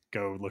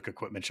go look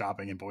equipment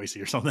shopping in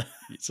Boise or something.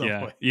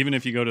 Point. Even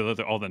if you go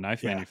to all the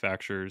knife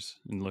manufacturers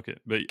and look at,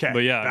 but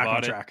yeah, back I bought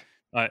on track.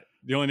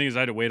 The only thing is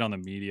I had to wait on the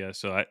media,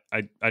 so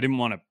I didn't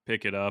want to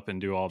pick it up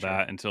and do all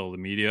that until the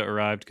media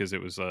arrived, because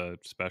it was a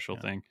special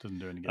thing. Doesn't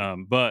do any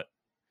good. But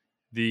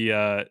the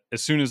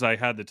as soon as I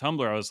had the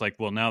tumbler, I was like,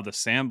 well, now the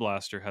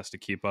sandblaster has to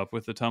keep up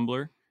with the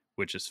tumbler,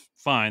 which is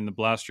fine. The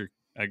blaster,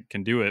 I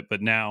can do it,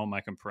 but now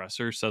my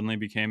compressor suddenly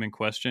became in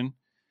question.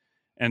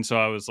 And so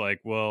I was like,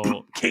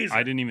 well,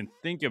 I didn't even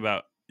think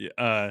about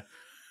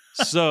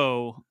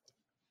so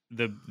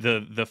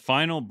the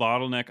final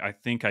bottleneck I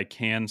think I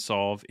can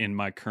solve in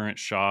my current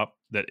shop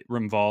that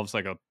involves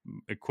like a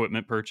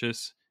equipment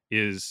purchase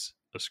is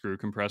a screw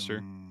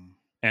compressor.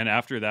 And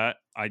after that,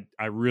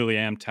 I really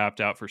am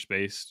tapped out for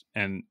space,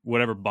 and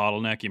whatever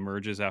bottleneck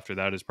emerges after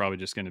that is probably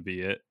just going to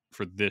be it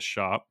for this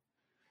shop.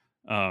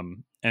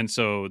 And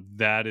so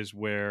that is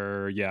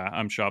where,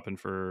 I'm shopping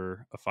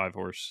for a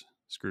 5-horse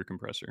screw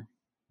compressor.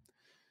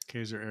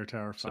 Kaiser Air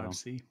Tower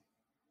 5C. So,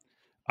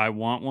 I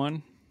want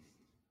one.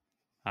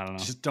 I don't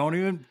know. Just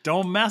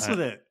don't mess with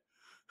it.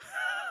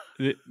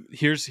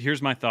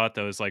 Here's my thought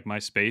though, is like my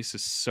space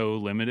is so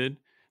limited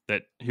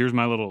that here's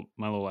my little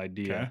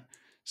idea. Okay.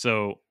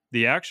 So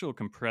the actual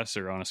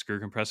compressor on a screw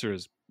compressor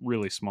is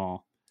really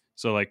small.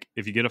 So like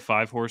if you get a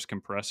 5-horse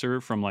compressor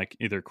from like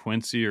either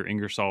Quincy or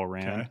Ingersoll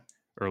Rand,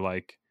 or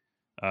like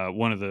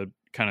one of the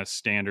kind of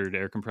standard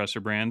air compressor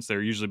brands,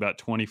 they're usually about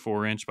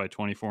 24-inch by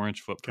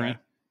 24-inch footprint.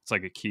 It's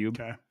like a cube.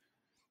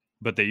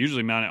 But they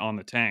usually mount it on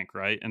the tank,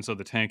 right? And so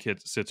the tank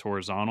sits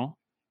horizontal.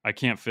 I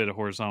can't fit a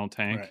horizontal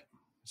tank. Right.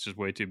 It's just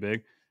way too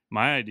big.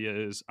 My idea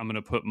is I'm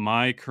going to put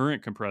my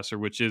current compressor,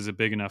 which is a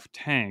big enough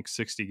tank,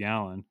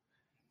 60-gallon,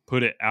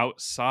 put it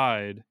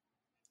outside,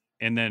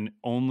 and then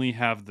only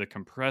have the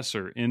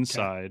compressor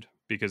inside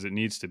because it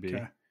needs to be.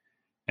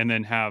 And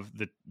then have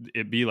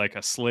it be like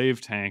a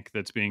slave tank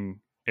that's being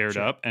aired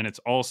up. And it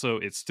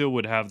still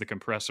would have the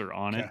compressor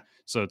on it.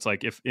 So it's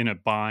like if in a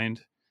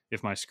bind,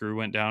 if my screw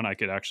went down, I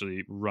could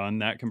actually run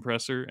that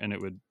compressor and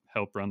it would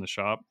help run the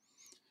shop.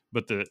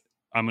 But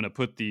I'm going to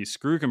put the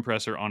screw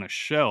compressor on a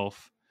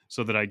shelf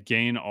so that I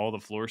gain all the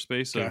floor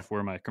space of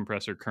where my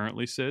compressor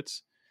currently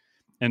sits.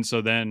 And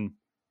so then,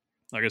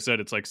 like I said,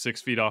 it's like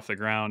 6 feet off the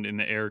ground in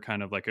the air,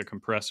 kind of like a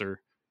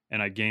compressor,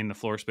 and I gain the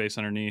floor space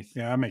underneath.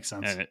 Yeah, that makes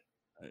sense.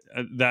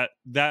 And that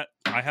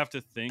I have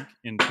to think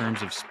in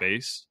terms of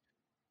space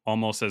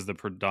almost as the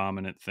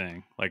predominant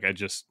thing. Like I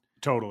just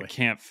totally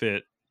can't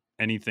fit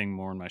anything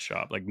more in my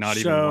shop, like not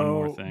even one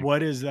more So thing.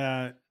 what is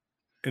that?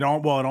 It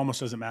almost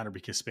doesn't matter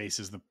because space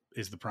is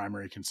the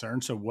primary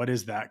concern. So what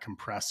is that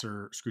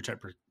screw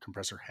type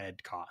compressor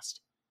head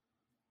cost?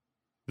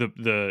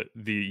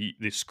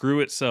 The screw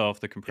itself,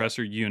 the Yep.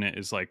 compressor unit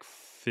is like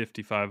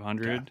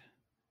Okay. 5,500.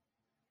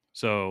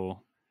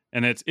 So,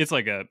 and it's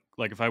like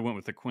if I went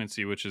with the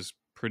Quincy, which is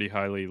pretty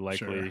highly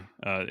Sure. likely,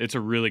 it's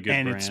a really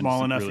good And it's brand.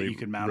 It's small enough that really you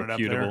could mount it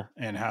up reputable. there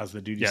and has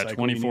the duty Yeah,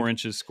 cycle you need. 24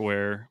 inches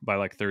square by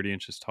like 30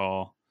 inches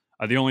tall.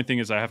 The only thing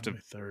is I have to By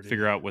 30.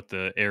 figure out what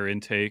the air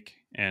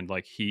intake and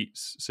like heat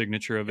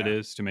signature of it Yeah.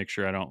 is to make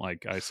sure I don't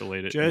like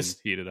isolate it and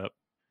Just heat it up.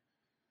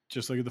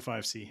 look at the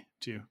 5C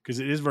too, because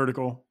it is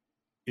vertical.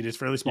 It is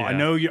fairly small. I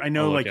Yeah, know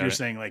I'll look like at you're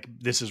it. saying like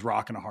this is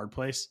rock in a hard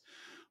place,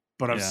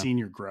 but I've Yeah, seen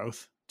your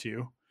growth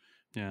too.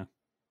 yeah.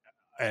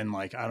 And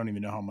like I don't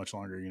even know how much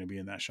longer you're going to be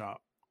in that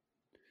shop.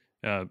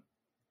 Uh,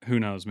 who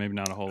knows? Maybe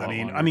not a whole lot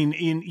I longer.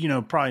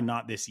 mean, probably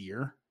not this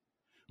year,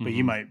 but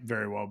you Hmm. might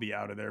very well be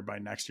out of there by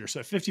next year.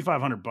 So at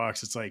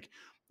 $5,500, it's like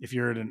if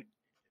you're at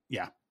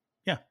yeah,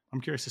 yeah.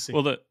 I'm curious to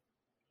see. Well,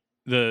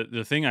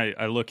 the thing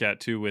I look at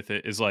too with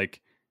it is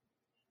like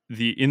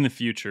in the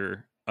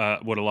future,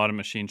 what a lot of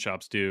machine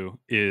shops do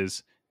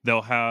is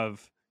they'll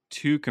have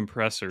two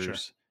Sure,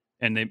 compressors,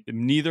 and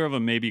neither of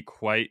them may be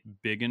quite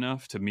big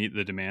enough to meet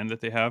the demand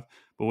that they have.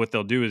 But what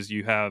they'll do is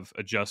you have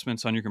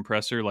adjustments on your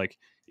compressor, like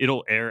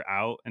it'll air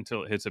out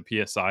until it hits a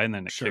psi, and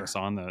then it kicks sure,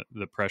 on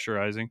the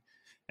pressurizing.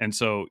 And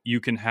so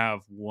you can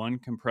have one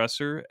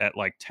compressor at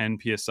like 10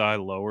 psi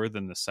lower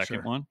than the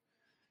second sure, one,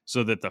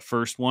 so that the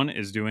first one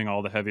is doing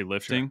all the heavy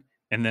sure. lifting,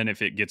 and then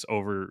if it gets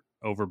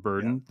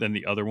Yeah, overburdened, then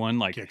the other one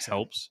like kicks in.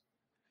 helps.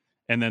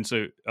 And then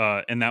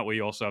and that way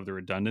you also have the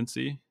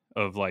redundancy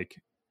of like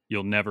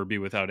you'll never be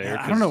without air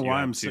Yeah, I don't know because you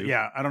why have two.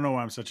 I don't know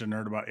why I'm such a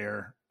nerd about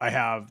air. I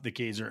have the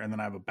Kaiser and then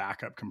I have a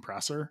backup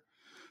compressor,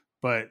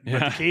 but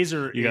the Yeah,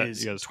 Kaiser you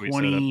is got a sweet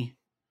setup. 20.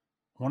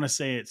 I want to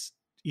say it's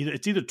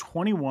either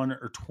 21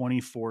 or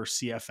 24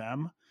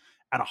 CFM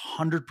at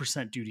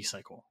 100% duty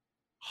cycle,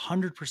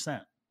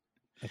 100%,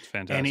 That's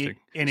and fantastic.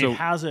 it So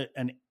has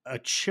a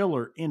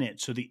chiller in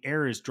it, so the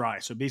air is dry.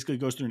 So basically, it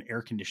goes through an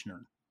air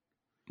conditioner,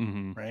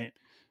 mhm. right?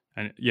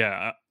 And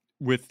yeah,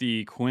 with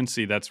the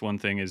Quincy, that's one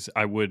thing is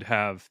I would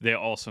have. They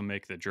also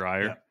make the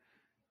dryer, Yep.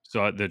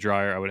 so the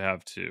dryer I would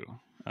have too,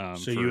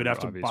 So you would have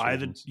for to obvious buy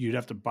reasons.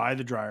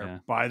 the dryer, Yeah,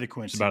 buy the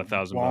it's about Quincy,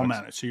 wall $1,000.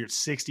 mount it. So you're at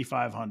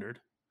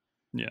 6,500,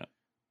 Yeah,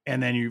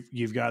 and then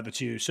you've got the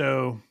two.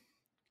 So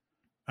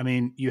I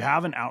mean, you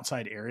have an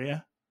outside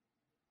area.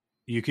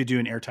 You could do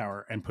an air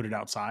tower and put it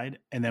outside,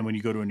 and then when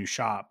you go to a new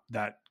shop,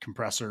 that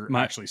compressor my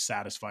actually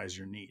satisfies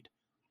your need.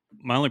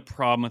 my only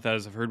problem with that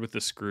is I've heard with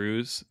the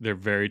screws, they're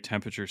very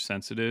temperature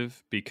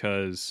sensitive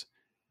because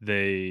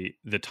the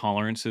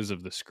tolerances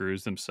of the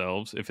screws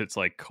themselves, if it's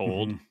like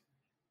cold, Mm-hmm.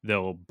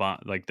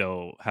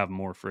 they'll have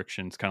more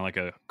friction. It's kind of like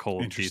a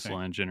cold diesel Interesting.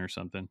 engine or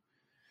something.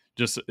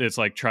 Just it's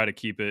like try to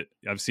keep it.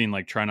 I've seen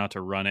like try not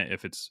to run it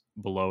if it's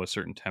below a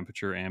certain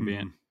temperature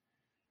Mm-hmm. ambient.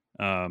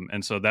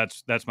 And so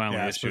that's my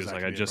Yeah, only I issue suppose is that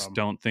like could I be a just problem.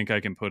 don't think I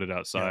can put it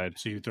Yep. outside.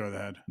 So you throw the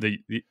head. The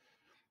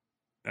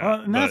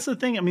Well, and but that's the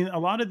thing. I mean, a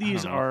lot of I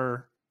these don't know.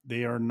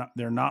 they're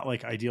not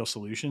like ideal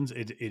solutions.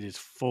 It is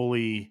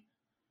fully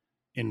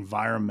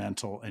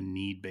environmental and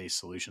need based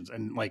solutions.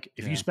 And like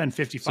if you Yeah. spend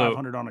 5,500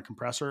 So on a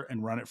compressor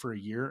and run it for a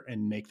year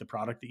and make the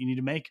product that you need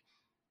to make,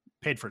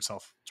 paid for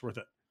itself. It's worth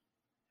it.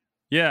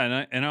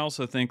 yeah, and I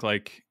also think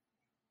like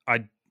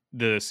I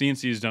the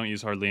CNCs don't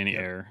use hardly any Yep.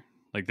 air.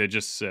 Like they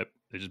just sip.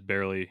 They just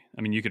barely.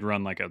 I mean, you could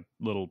run like a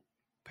little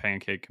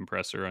pancake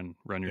compressor and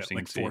run your Yeah,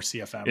 like CNC. 4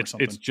 CFM or It's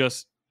something.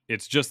 just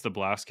the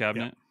blast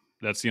Yep. cabinet.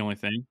 That's the only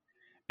thing.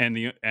 And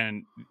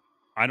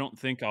I don't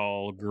think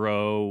I'll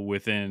grow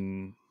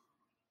within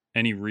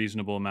any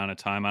reasonable amount of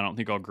time. I don't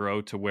think I'll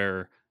grow to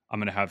where I'm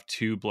going to have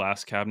two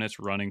blast cabinets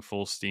running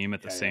full steam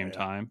at the Yeah, yeah, same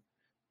yeah. time.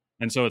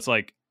 And so it's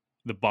like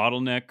the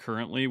bottleneck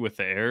currently with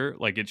the air,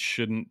 like it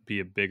shouldn't be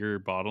a bigger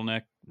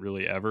bottleneck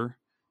really ever.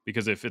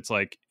 Because if it's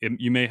like,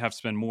 you may have to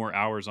spend more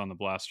hours on the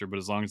blaster, but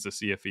as long as the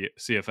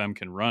CFM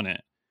can run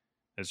it,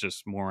 it's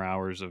just more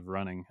hours of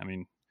running. I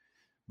mean,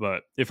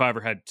 but if I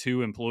ever had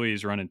two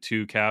employees running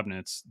two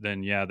cabinets,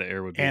 then yeah, the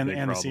air would be a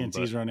big And the problem.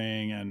 But CNC's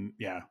running and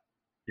yeah.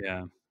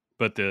 yeah,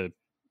 but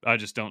I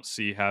just don't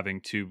see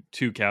having two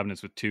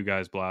cabinets with two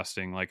guys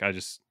blasting. Like I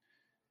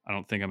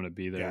don't think I'm going to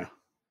be Yeah. there.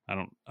 I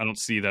don't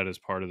see that as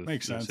part of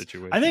Makes the sense.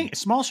 I situation. think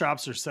small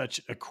shops are such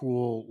a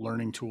cool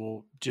learning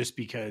tool just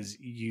because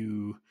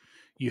you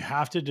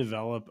have to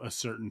develop a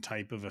certain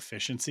type of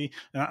efficiency.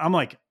 And I'm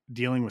like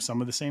dealing with some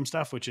of the same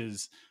stuff, which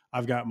is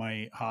I've got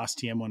my Haas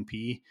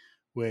TM1P,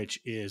 which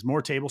is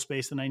more table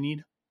space than I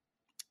need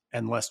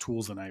and less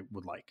tools than I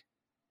would like.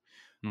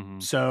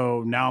 Hmm.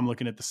 So now I'm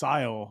looking at the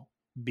Sile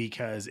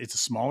because it's a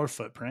smaller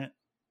footprint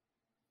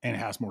and it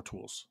has more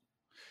tools.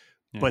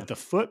 Yeah. But the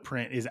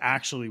footprint is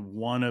actually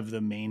one of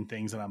the main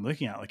things that I'm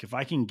looking at. Like if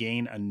I can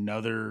gain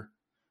another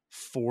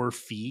 4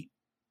 feet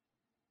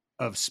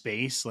of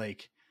space,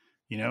 like,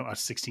 a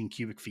 16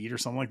 cubic feet or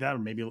something like that, or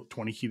maybe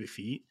 20 cubic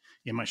feet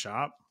in my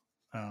shop,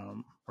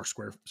 or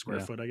square Yeah.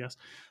 foot, I guess.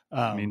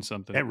 Means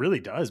something. It really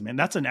does, man.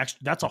 That's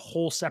a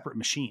whole separate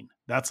machine.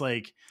 That's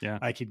like, Yeah.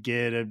 I could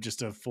get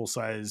just a full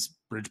size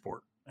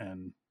Bridgeport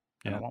and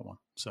I want one.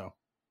 So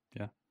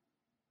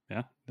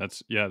yeah.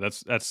 That's,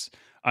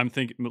 I'm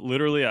thinking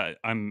literally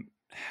I'm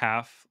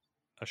half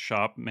a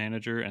shop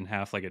manager and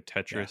half like a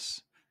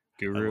Tetris I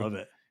guru. love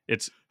it.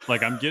 It's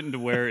like, I'm getting to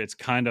where it's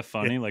kind of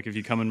funny. Like if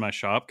you come in my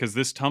shop, cause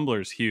this tumbler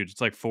is huge.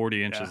 It's like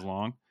 40 inches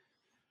long.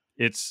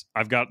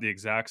 I've got the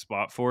exact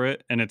spot for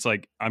it. And it's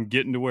like, I'm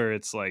getting to where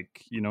it's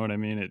like, you know what I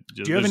mean?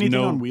 Do you have anything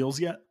on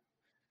wheels yet?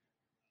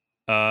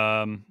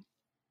 I've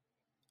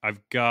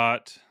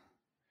got,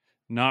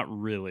 not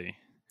really.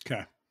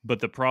 Okay. But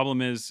the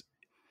problem is,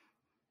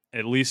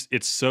 at least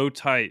it's so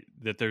tight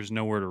that there's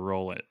nowhere to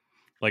roll it.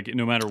 Like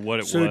no matter what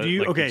it was. So do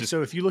you, like,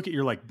 so if you look at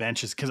your like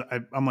benches, cause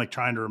I'm like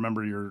trying to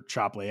remember your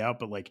shop layout,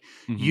 but like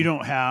you Mhm.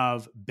 don't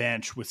have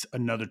bench with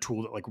another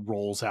tool that like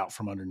rolls out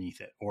from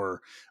underneath it,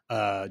 or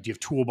do you have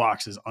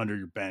toolboxes under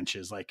your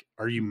benches? Like,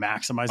 are you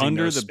maximizing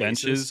under those the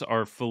spaces? benches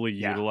are fully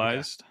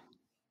utilized,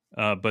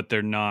 but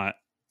they're not.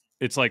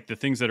 It's like the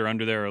things that are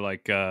under there are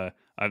like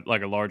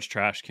like a large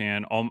trash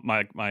can. All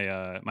my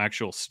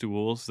actual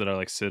stools that I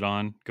like sit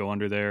on go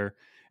under there,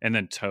 and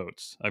then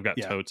totes. I've got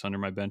totes under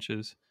my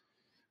benches,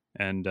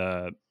 and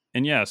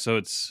yeah, so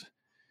it's.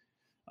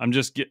 I'm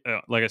just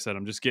like I said,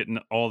 I'm just getting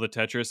all the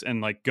Tetris,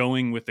 and like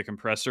going with the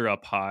compressor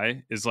up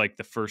high is like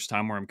the first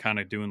time where I'm kind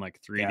of doing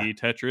like 3D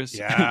Tetris,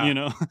 you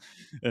know?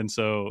 And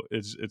so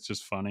it's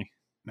just funny.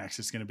 Next,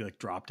 it's going to be like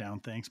drop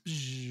down things.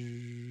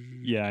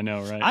 Yeah, I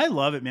know, right? I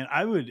love it, man.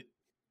 I would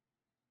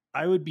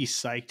be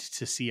psyched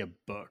to see a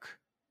book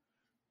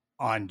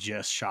on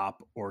just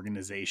shop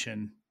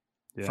organization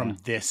from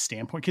this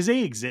standpoint, because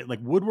they exist.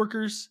 Like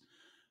woodworkers,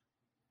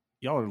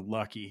 y'all are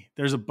lucky.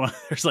 There's a bunch.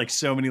 There's like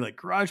so many like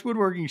garage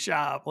woodworking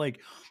shop.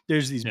 Like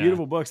there's these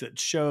beautiful books that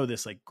show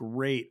this like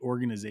great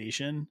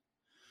organization.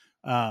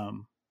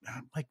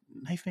 Like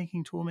knife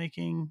making, tool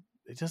making.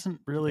 It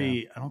doesn't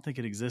really. I don't think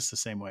it exists the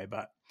same way.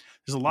 But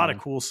there's a lot of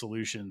cool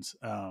solutions.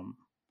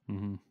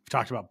 We've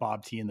talked about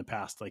Bob T in the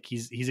past. Like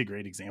he's a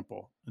great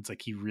example. It's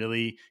like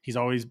he's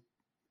always,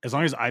 as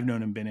long as I've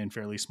known him, been in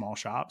fairly small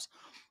shops,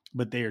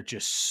 but they are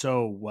just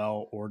so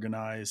well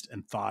organized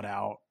and thought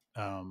out.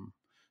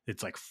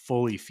 It's like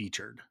fully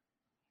featured.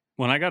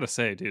 When I gotta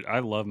say, dude, I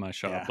love my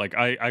shop. Like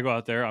I go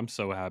out there, I'm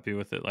so happy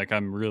with it. Like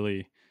I'm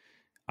really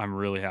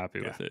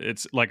happy with it.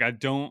 It's like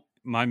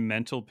my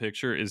mental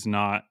picture is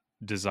not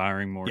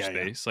desiring more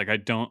space. Like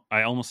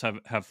I almost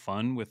have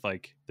fun with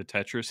like the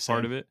Tetris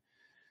part of it.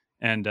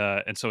 And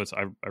so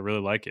I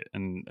really like it.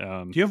 And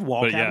do you have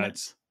wall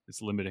cabinets?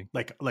 It's limiting.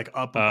 Like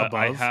up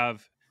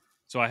above?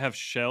 I have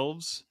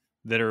shelves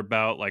that are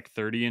about like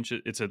 30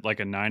 inches. It's like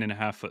a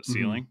 9.5 foot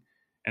ceiling.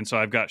 And so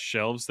I've got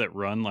shelves that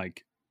run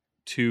like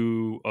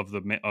 2 of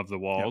the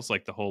walls,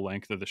 like the whole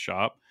length of the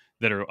shop,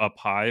 that are up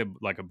high,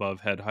 like above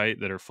head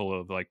height, that are full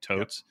of like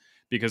totes,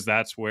 because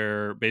that's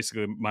where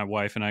basically my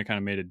wife and I kind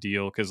of made a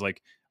deal. Cause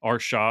like my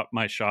shop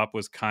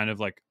was kind of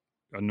like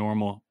a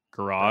normal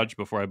garage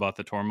before I bought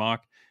the Tormach.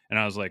 And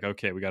I was like,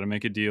 okay, we got to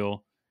make a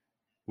deal.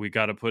 We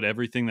got to put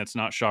everything that's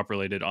not shop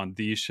related on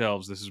these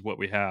shelves. This is what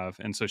we have.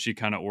 And so she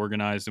kind of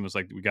organized and was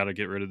like, we got to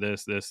get rid of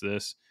this.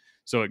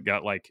 So it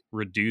got like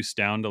reduced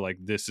down to like,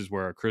 this is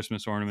where our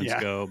Christmas ornaments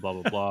go, blah,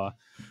 blah, blah.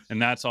 And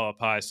that's all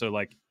up high. So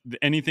like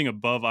anything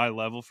above eye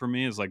level for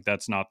me is like,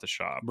 that's not the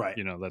shop. Right.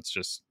 You know, that's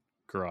just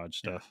garage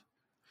stuff.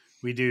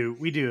 We do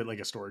it like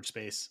a storage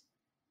space.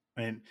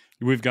 I mean,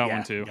 we've got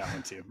one too. Got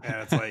one too. And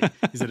it's like,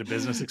 is it a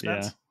business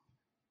expense?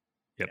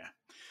 Yep. Yeah.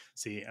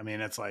 See, I mean,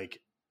 it's like,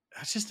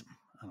 it's just,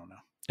 I don't know.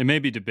 It may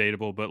be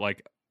debatable, but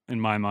like in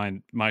my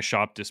mind, my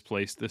shop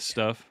displaced this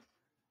stuff.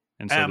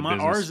 And so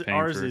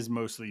ours is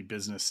mostly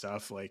business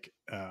stuff. Like,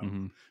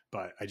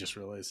 but I just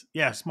realized,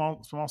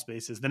 small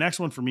spaces. The next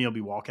one for me will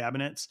be wall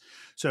cabinets.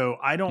 So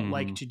I don't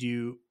like to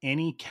do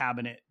any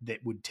cabinet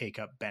that would take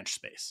up bench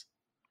space.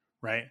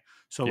 Right.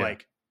 So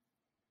like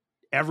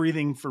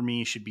everything for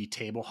me should be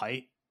table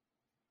height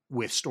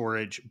with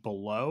storage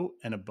below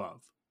and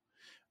above.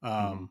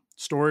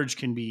 Storage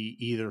can be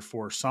either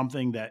for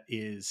something that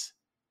is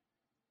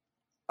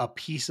a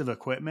piece of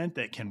equipment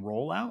that can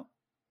roll out,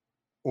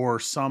 or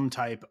some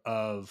type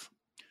of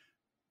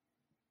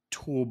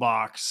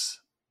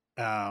toolbox.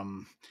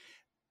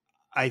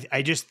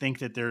 I just think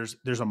that there's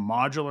a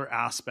modular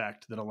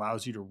aspect that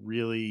allows you to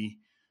really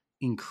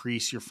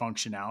increase your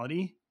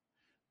functionality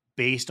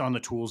based on the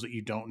tools that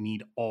you don't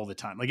need all the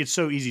time. Like it's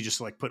so easy just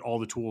to like put all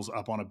the tools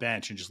up on a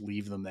bench and just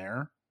leave them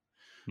there.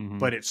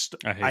 But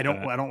I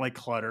don't like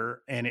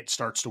clutter, and it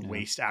starts to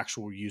waste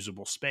actual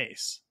usable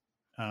space.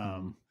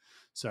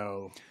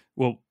 So,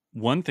 well,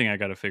 one thing I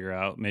got to figure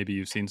out, maybe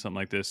you've seen something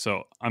like this.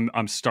 So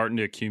I'm starting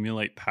to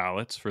accumulate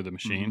pallets for the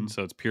machine.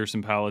 So it's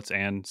Pearson pallets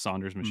and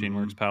Saunders Machine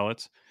Works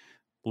pallets.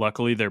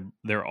 Luckily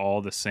they're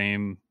all the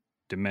same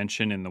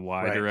dimension in the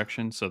Y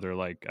direction. So they're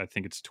like, I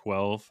think it's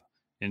 12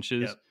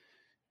 inches.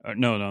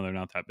 No, they're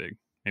not that big.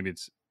 Maybe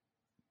it's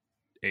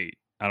 8.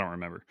 I don't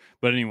remember.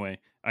 But anyway,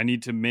 I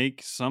need to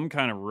make some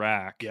kind of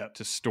rack Yep.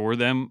 to store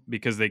them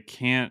because they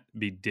can't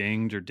be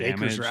dinged or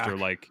Baker's damaged or rack.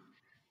 like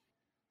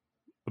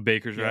a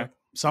baker's Yep. rack.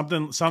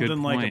 Something Good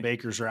like a point.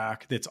 baker's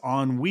rack that's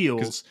on Because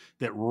wheels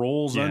that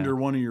rolls yeah. under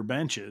one of your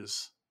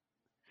benches.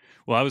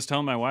 Well, I was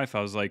telling my wife,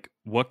 I was like,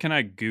 what can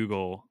I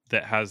Google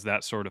that has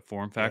that sort of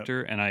form Yep.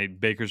 factor? And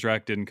baker's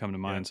rack didn't come to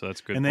mind. Yep. So that's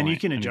a good And then you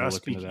point. can I need to adjust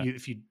look into that.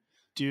 if you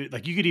do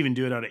like you could even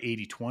do it out of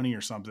 80/20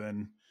 or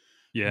something.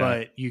 Yeah.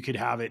 But you could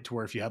have it to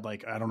where if you had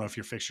like, I don't know if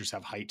your fixtures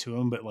have height to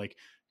them, but like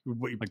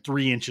Like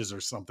 3 inches or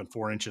something,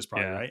 4 inches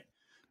probably, yeah. right?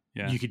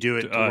 Yeah. You could do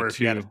it to where if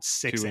you had a 2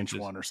 6-inch inches.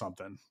 one or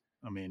something.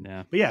 I mean,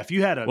 Yeah. but yeah, if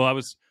you had Well, I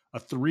was a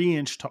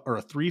 3-inch or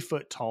a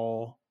 3-foot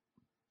tall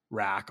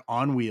rack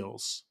on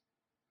wheels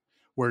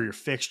where your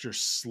fixture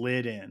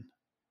slid in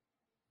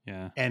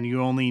yeah. and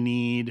you only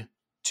need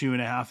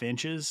 2.5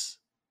 inches,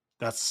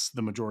 that's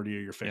the majority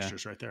of your Yeah.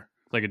 fixtures right there.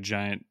 Like a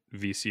giant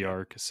Yep.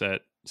 VCR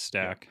cassette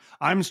stack. Yep.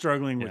 I'm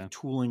struggling Yeah. with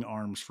tooling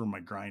arms for my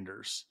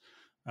grinders.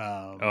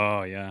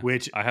 Oh yeah.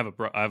 Which I have a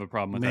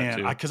problem with that man,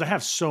 too. because I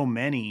have so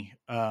many,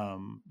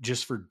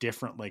 just for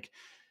different like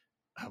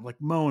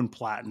Moen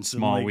platens and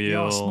Small like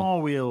wheel.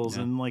 small wheels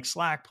Yeah. and like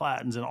slack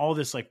platens and all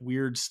this like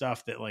weird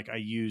stuff that like I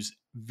use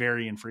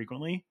very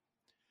infrequently,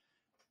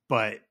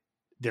 but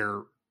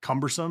they're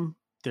cumbersome.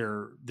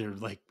 They're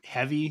like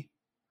heavy,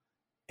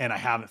 and I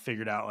haven't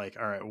figured out like,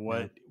 all right,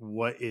 Yeah.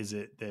 what is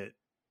it that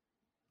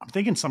I'm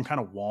thinking some kind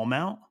of wall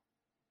mount.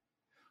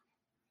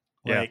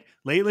 Yeah. Like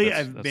lately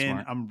That's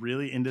smart. I'm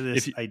really into If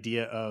this you,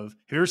 idea of, have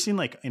you ever seen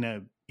like in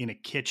a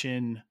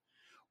kitchen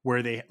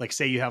where they like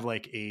say you have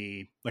like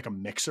a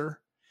mixer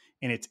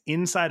and it's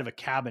inside of a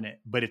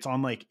cabinet, but it's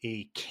on like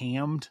a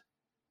cammed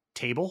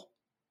table?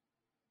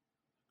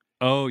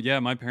 oh yeah,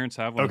 my parents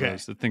have one of Okay.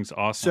 those. The thing's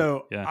awesome.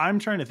 So Yeah. I'm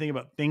trying to think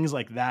about things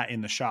like that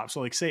in the shop. So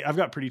like say I've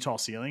got pretty tall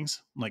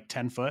ceilings, like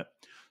 10 foot.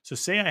 So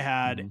say I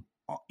had Mhm.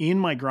 in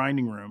my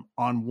grinding room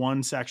on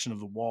one section of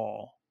the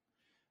wall,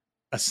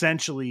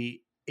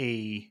 essentially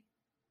a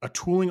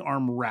tooling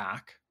arm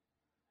rack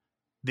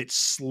that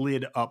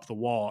slid up the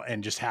wall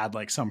and just had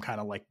like some kind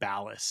of like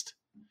ballast,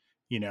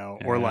 or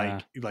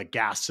Yeah. like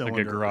gas Like a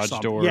cylinder or garage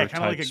something. Yeah, door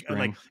kind of type like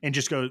spring. and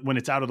just go when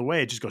it's out of the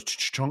way, it just goes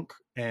chunk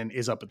and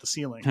is up at the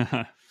ceiling.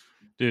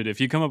 Dude, if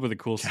you come up with a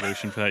cool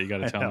solution for that, you got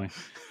to I tell know. me.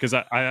 Because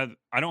I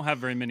don't have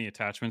very many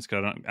attachments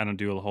because I don't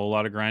do a whole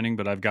lot of grinding,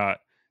 but I've got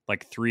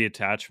like 3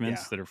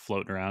 attachments Yeah. that are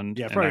floating around,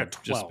 Yeah, I've and probably got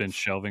I've just been 12,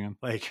 shelving them.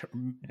 like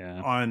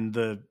Yeah. on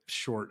the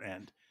short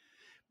end.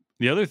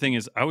 The other thing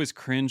is, I always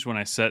cringe when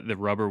I set the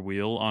rubber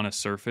wheel on a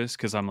surface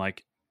because I'm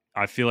like,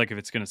 I feel like if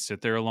it's going to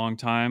sit there a long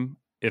time,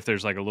 if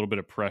there's like a little bit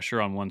of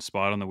pressure on one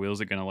spot on the wheel, is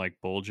it going to like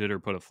bulge it or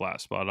put a flat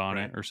spot on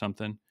Right. it or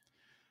something?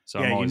 So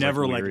Yeah, I'm you always like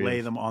never like weary lay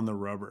of, them on the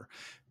rubber.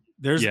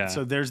 yeah.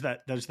 There's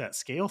that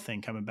scale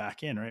thing coming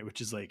back in, right?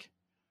 Which is like,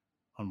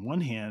 on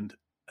one hand,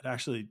 it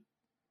actually,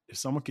 if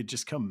someone could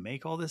just come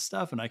make all this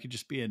stuff and I could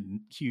just be a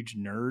huge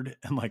nerd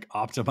and like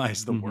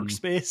optimize the Mhm.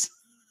 workspace,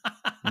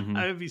 Mhm.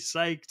 I would be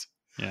psyched.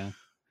 Yeah.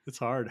 It's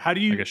hard. How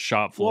do Like you, a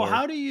shop well, floor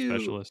how do you,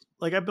 specialist.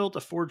 like I built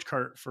a forge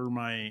cart for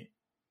my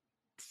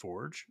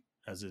forge,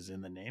 as is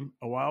in the name,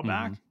 a while Mhm.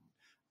 back.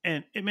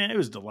 And it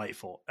was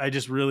delightful. I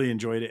just really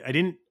enjoyed it. I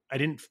didn't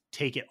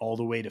take it all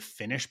the way to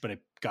finish, but I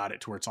got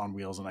it to where it's on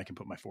wheels and I can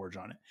put my forge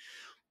on it.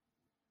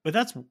 But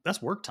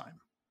that's work time.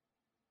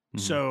 Mhm.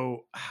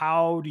 So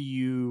how do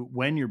you,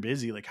 when you're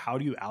busy, like how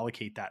do you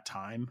allocate that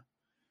time?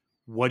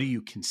 What do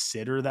you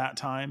consider that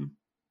time?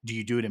 Do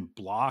you do it in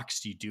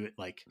blocks? Do you do it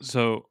like,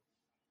 So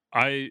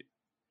I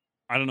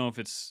I don't know if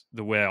it's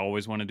the way I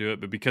always want to do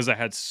it, but because I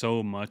had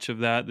so much of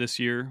that this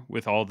year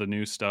with all the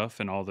new stuff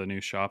and all the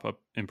new shop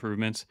up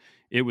improvements,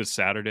 it was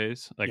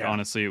Saturdays. Like yeah,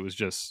 honestly, it was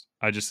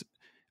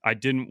I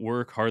didn't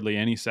work hardly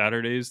any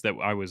Saturdays that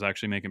I was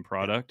actually making yeah,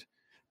 product.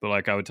 But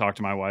like I would talk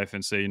to my wife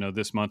and say,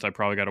 this month I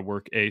probably got to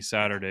work a yeah,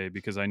 Saturday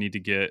because I need to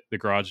get the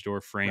garage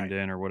door framed right,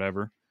 in or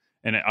whatever.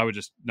 And I would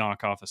just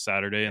knock off a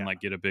Saturday and yeah,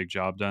 like get a big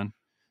job done.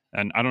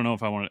 And I don't know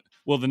if I want to.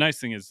 Well, the nice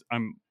thing is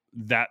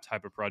that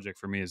type of project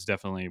for me is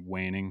definitely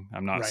waning.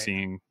 I'm not right.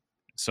 seeing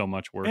so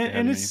much work ahead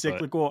And of it's me, but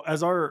cyclical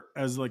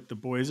as like the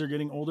boys are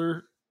getting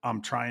older.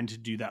 I'm trying to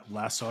do that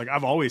less. So like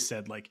I've always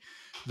said, like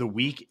the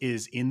week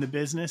is in the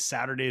business,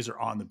 Saturdays are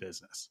on the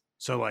business.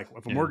 So like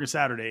if I'm yeah, working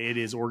Saturday, it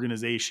is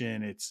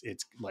organization, it's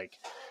like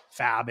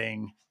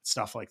fabbing,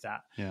 stuff like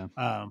that. yeah,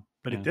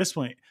 But at yeah, this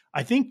point,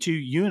 I think too,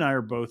 you and I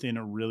are both in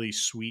a really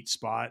sweet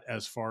spot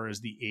as far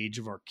as the age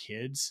of our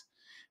kids,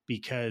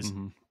 because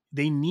hmm,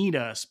 they need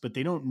us, but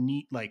they don't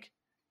need like,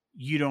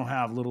 you don't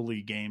have little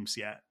league games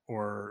yet,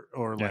 or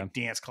yeah, like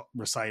dance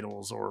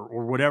recitals,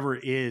 or whatever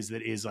it is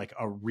that is like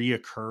a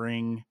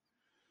reoccurring,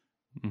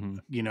 hmm.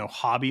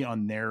 hobby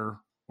on their,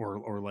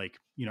 or like,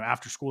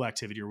 after school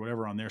activity or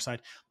whatever on their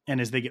side.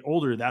 And as they get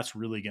older, that's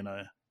really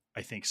gonna,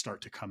 I think,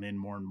 start to come in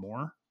more and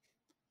more.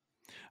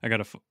 I got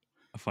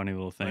a funny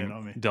little Lay it thing.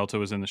 on me. Delta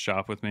was in the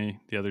shop with me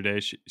the other day.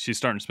 She's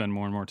starting to spend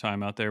more and more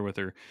time out there with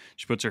her.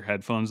 She puts her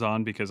headphones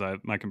on because I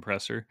have my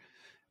compressor,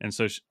 and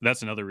so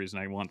that's another reason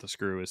I want the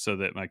screw is so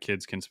that my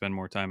kids can spend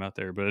more time out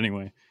there. But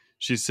anyway,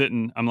 she's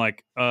sitting. I'm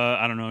like,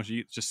 I don't know.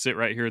 She just sit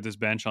right here at this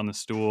bench on the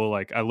stool.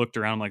 Like I looked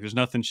around, like there's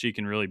nothing she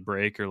can really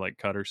break or like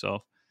cut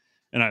herself.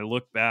 And I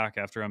looked back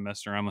after I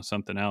messed around with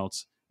something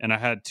else, and I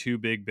had 2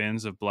 big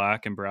bins of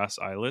black and brass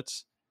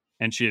eyelets,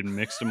 and she had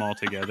mixed them all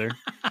together.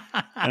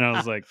 And I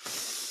was like,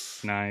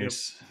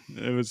 nice.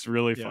 Yep. It was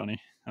really funny.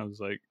 I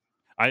was like,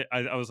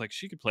 I was like,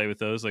 she could play with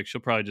those. Like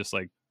she'll probably just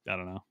like, I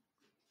don't know,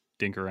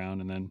 dink around,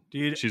 and then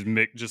she's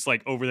just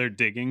like over there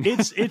digging.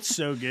 It's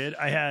so good.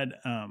 I had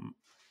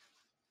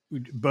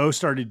Bo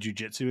started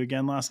jujitsu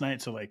again last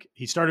night. So like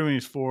he started when he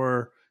was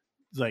 4,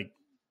 like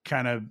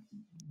kind of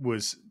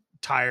was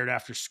tired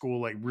after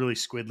school, like really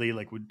squiddly,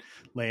 like would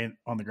lay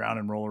on the ground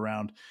and roll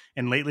around.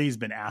 And lately he's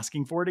been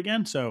asking for it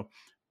again. So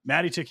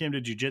Maddie took him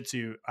to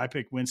jujitsu. I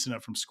picked Winston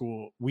up from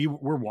school.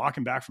 We're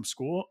walking back from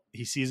school.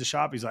 He sees a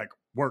shop. He's like,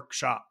 work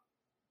shop.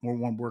 We're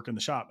one work in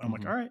the shop. And I'm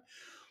like, all right.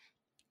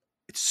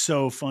 It's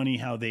so funny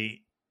how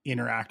they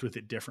interact with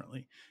it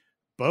differently.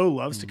 Bo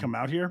loves to come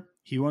out here.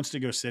 He wants to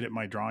go sit at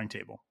my drawing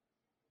table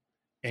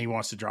and he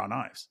wants to draw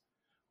knives.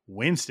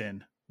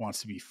 Winston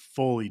wants to be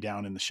fully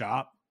down in the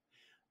shop,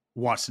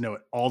 wants to know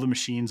what all the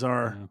machines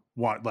are,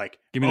 want like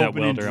give me that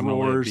welder, I'm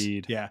gonna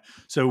bead. Yeah.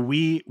 So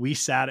we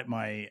sat at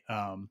my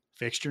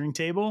fixturing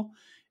table.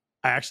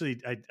 I'll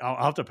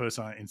have to post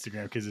on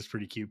Instagram because it's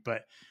pretty cute,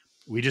 but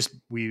we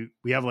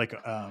have like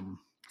I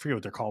forget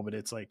what they're called, but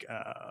it's like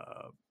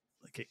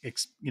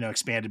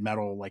expanded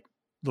metal, like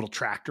little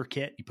tractor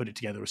kit. You put it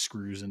together with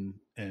screws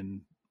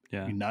and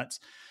nuts.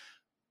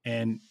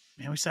 And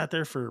we sat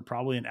there for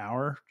probably an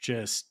hour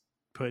just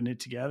putting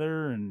it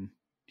together, and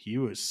he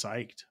was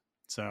psyched.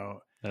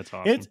 So that's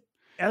awesome. It's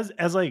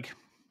as like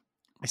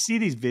I see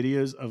these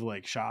videos of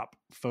like shop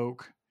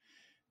folk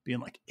being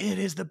like, it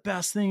is the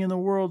best thing in the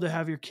world to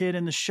have your kid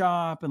in the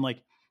shop, and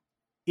like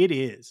it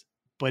is,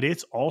 but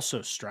it's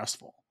also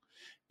stressful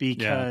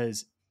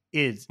because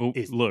it's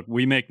look,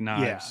 we make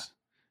knives.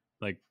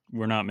 Yeah. Like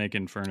we're not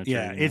making furniture.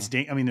 Yeah,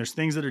 I mean, there's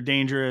things that are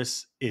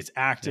dangerous. It's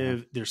active.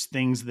 Yeah. There's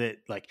things that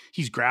like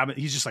he's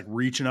just like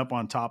reaching up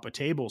on top of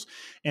tables.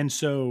 And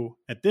so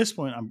at this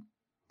point, I'm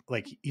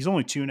like, he's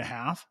only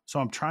 2.5. So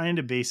I'm trying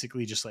to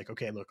basically just like,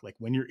 okay, look, like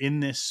when you're in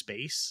this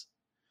space,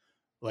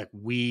 like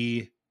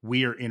we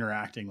are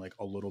interacting like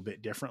a little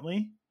bit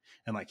differently.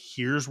 And like,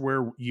 here's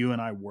where you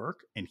and I work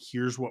and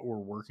here's what we're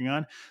working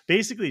on.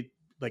 Basically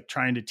like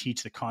trying to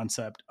teach the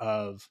concept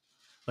of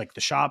like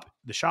the shop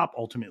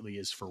ultimately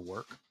is for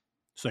work.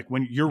 It's like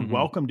when you're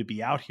welcome to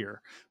be out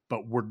here,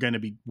 but we're going to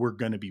be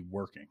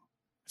working.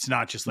 It's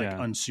not just like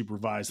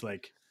unsupervised,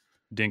 like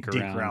dink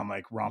around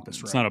like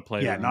rompus. It's not a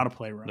playroom. Yeah, not a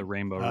playroom. The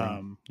rainbow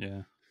room.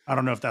 Yeah. I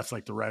don't know if that's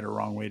like the right or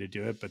wrong way to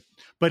do it,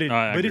 but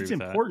it's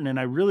important. That.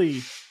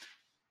 And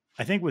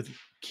I think with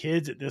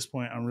kids at this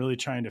point, I'm really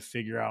trying to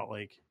figure out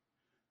like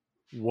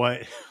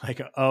what,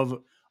 like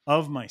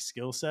of my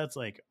skill sets,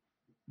 like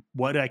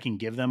what I can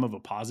give them of a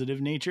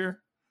positive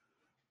nature,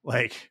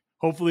 like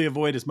hopefully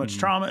avoid as much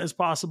trauma as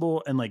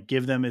possible and like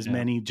give them as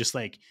many just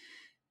like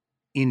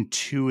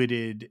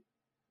intuited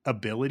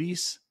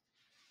abilities.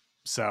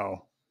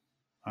 So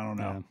I don't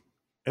know.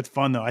 It's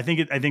fun though. I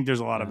think there's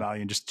a lot of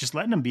value in just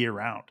letting them be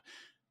around,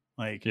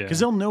 like, cause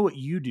they'll know what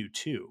you do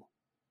too.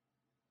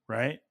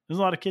 Right. There's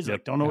a lot of kids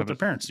that don't know what their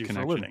parents do for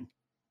a living.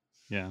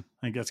 Yeah.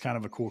 I think that's kind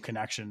of a cool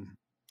connection.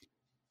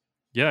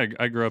 Yeah.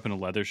 I grew up in a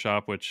leather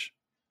shop, which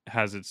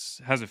has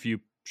a few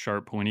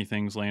sharp pointy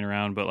things laying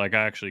around, but like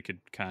I actually could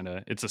kind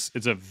of,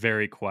 it's a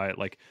very quiet,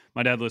 like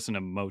my dad listened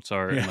to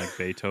Mozart and like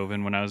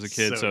Beethoven when I was a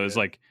kid. So it's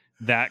like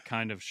that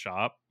kind of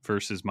shop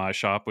versus my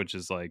shop, which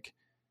is like,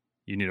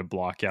 you need to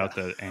block out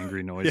the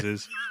angry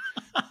noises.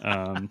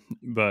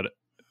 But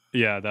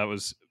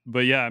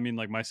I mean,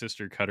 like my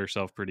sister cut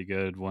herself pretty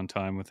good one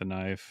time with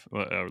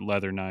a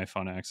leather knife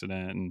on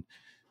accident. And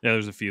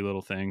there's a few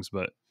little things,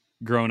 but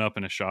growing up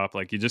in a shop,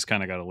 like you just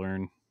kind of got to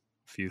learn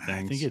a few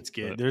things. I think it's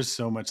good. There's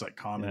so much like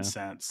common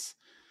sense,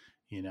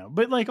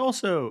 but like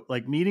also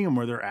like meeting them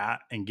where they're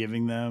at and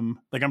giving them,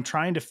 like, I'm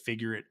trying to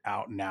figure it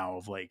out now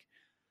of like,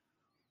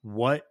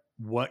 what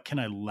can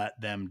I let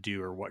them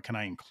do or what can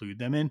I include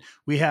them in?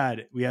 We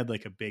had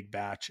like a big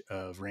batch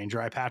of rain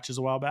dry patches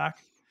a while back,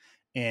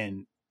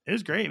 and it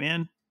was great,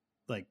 man.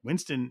 Like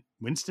Winston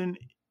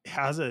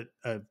has a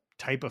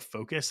type of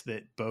focus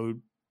that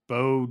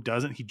Bo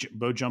doesn't.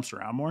 Bo jumps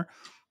around more.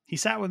 He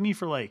sat with me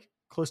for like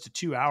close to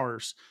 2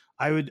 hours.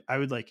 I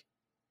would like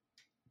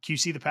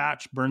QC the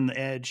patch, burn the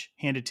edge,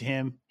 hand it to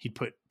him. He'd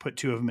put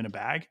 2 of them in a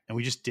bag, and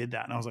we just did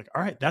that. And I was like,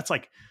 all right, that's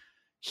like,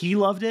 he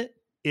loved it.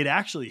 It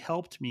actually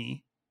helped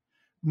me.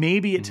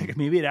 Maybe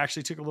it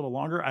actually took a little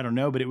longer. I don't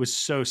know, but it was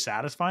so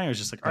satisfying. I was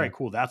just like, all right,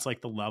 cool. That's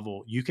like the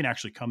level you can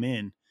actually come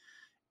in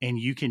and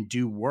you can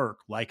do work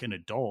like an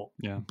adult,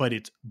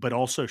 but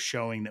also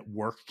showing that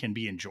work can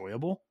be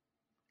enjoyable.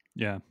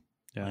 Yeah.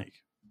 Like,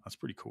 that's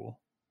pretty cool.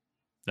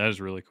 That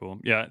is really cool.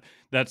 Yeah.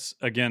 That's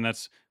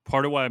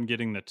part of why I'm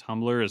getting the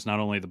tumbler is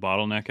not only the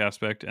bottleneck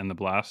aspect and the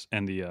blast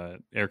and the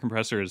air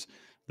compressor is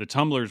the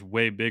tumbler's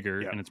way bigger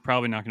and it's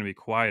probably not going to be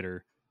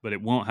quieter, but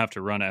it won't have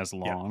to run as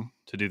long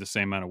to do the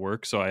same amount of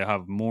work. So I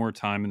have more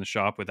time in the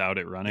shop without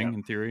it running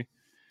in theory.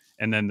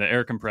 And then the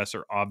air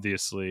compressor,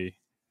 obviously,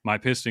 my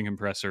piston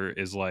compressor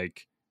is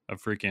like a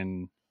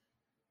freaking Yeah,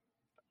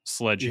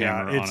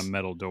 sledgehammer on a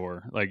metal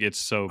door. Like, it's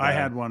so I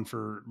bad. had one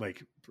for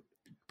like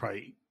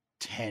probably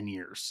 10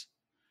 years.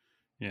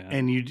 Yeah.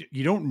 And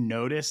you don't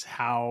notice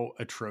how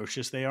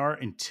atrocious they are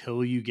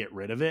until you get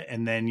rid of it,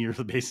 and then you're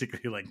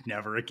basically like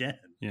never again.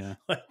 Yeah.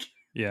 Like,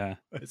 yeah.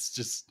 it's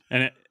just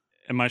And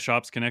my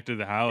shop's connected to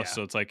the house, Yeah.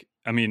 so it's like,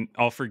 I mean,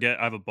 I'll forget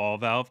I have a ball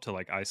valve to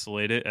like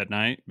isolate it at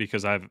night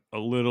because I have a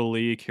little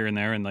leak here and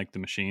there in like the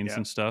machines Yeah.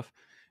 and stuff.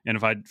 And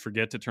if I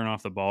forget to turn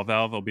off the ball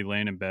valve, I'll be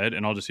laying in bed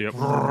and I'll just hear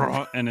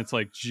it, and it's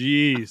like,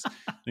 geez,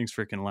 thing's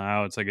freaking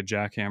loud. It's like a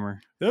jackhammer.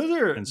 Those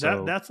are And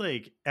so that's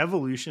like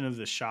evolution of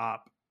the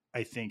shop.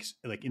 I think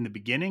like in the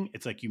beginning,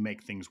 it's like you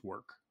make things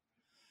work.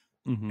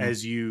 mhm.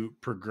 As you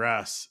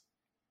progress,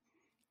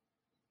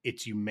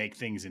 it's you make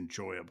things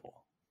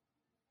enjoyable.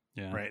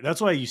 Yeah. Right. That's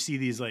why you see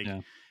these like,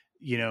 Yeah.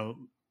 you know,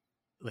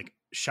 like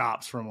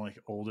shops from like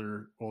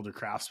older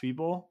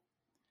craftspeople,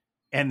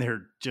 and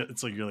they're just,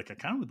 it's like, you're like, I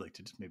kind of would like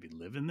to just maybe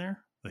live in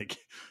there. Like,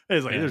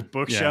 it's like Yeah. there's Yeah.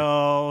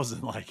 bookshelves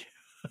and like,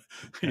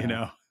 you Yeah.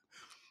 know,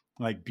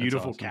 like That's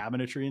beautiful awesome.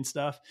 cabinetry and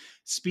stuff.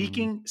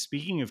 Mhm.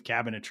 Speaking of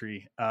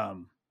cabinetry,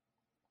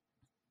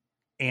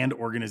 and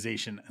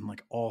organization and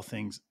like all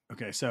things.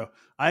 Okay. So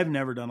I've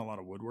never done a lot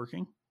of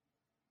woodworking,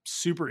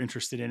 super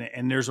interested in it.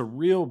 And there's a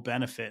real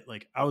benefit.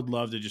 Like, I would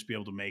love to just be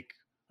able to make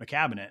a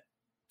cabinet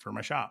for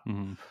my shop.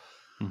 Mhm.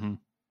 Mhm.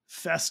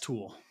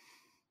 Festool.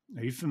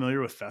 Are you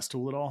familiar with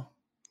Festool at all?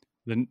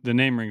 The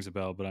name rings a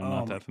bell, but I'm Oh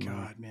not my that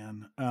familiar. God,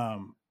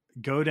 man.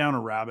 Go down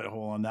a rabbit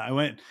hole on that. I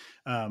went,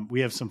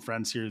 we have some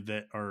friends here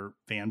that are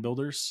van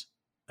builders.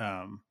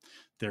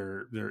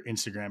 Their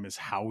Instagram is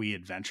How We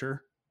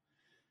Adventure.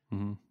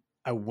 Mhm.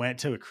 I went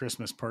to a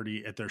Christmas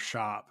party at their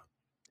shop.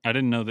 I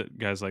didn't know that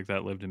guys like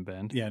that lived in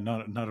Bend. Yeah,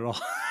 not at all.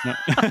 No.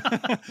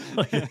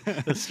 Like,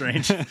 that's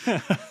strange.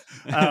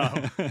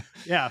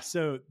 Yeah,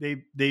 so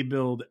they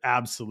build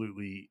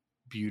absolutely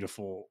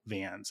beautiful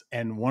vans,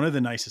 and one of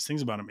the nicest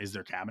things about them is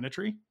their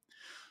cabinetry.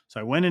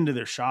 So I went into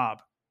their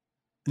shop,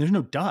 and there's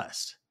no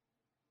dust,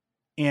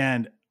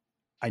 and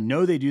I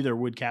know they do their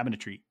wood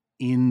cabinetry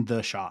in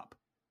the shop.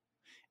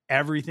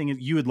 Everything is,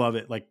 you would love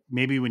it. Like,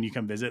 maybe when you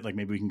come visit, like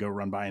maybe we can go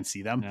run by and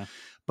see them. Yeah.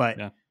 But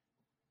Yeah.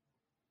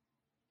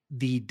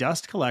 the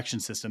dust collection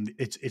system,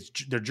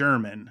 they're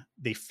German.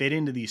 They fit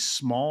into these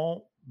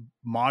small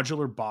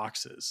modular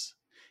boxes.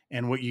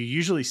 And what you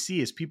usually see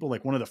is people,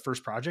 like, one of the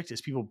first projects is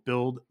people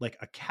build like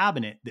a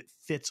cabinet that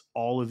fits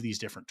all of these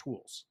different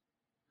tools.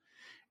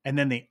 And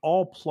then they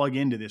all plug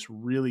into this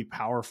really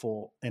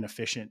powerful and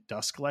efficient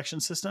dust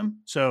collection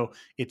system. So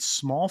it's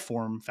small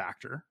form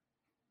factor,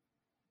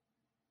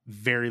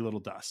 very little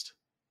dust.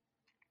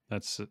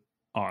 That's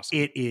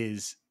awesome.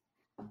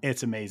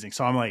 It's amazing.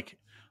 So I'm like,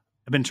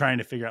 I've been trying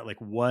to figure out like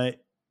what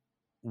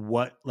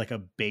like a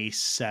base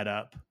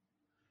setup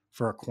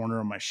for a corner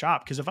of my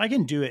shop. Cause if I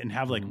can do it and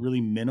have like really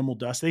minimal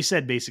dust, they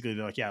said basically,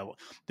 they're like, yeah,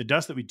 the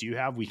dust that we do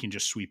have, we can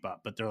just sweep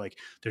up, but they're like,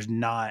 there's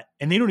not,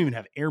 and they don't even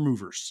have air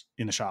movers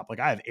in the shop. Like,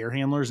 I have air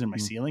handlers in my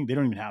ceiling. They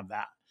don't even have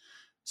that.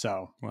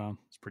 So wow,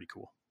 it's pretty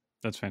cool.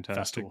 That's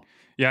fantastic. Festool.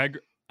 Yeah.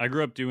 I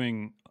grew up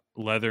doing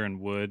leather and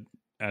wood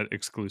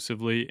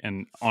exclusively.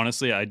 And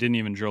honestly, I didn't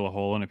even drill a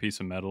hole in a piece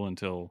of metal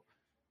until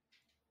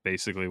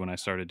basically when I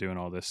started doing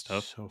all this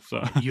stuff. So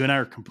funny. You and I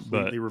are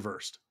completely but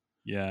reversed.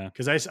 yeah,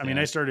 Cause I mean,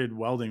 I started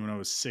welding when I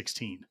was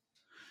 16.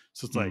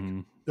 So it's like,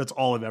 that's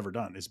all I've ever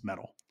done is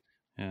metal.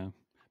 Yeah.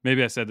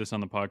 Maybe I said this on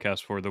the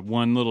podcast before. The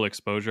one little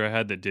exposure I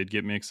had that did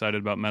get me excited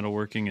about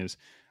metalworking is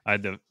I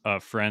had a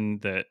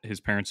friend that his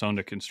parents owned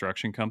a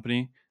construction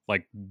company,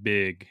 like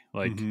big,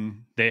 like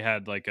they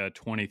had like a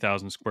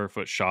 20,000 square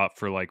foot shop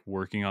for like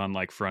working on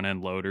like front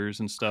end loaders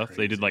and stuff.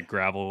 They did like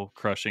gravel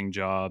crushing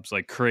jobs,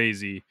 like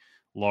crazy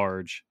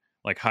large,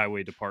 like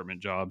highway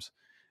department jobs.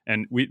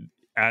 And we,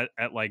 at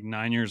like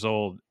 9 years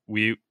old,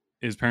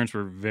 his parents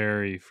were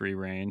very free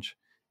range.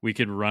 We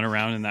could run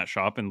around in that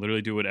shop and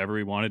literally do whatever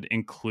we wanted,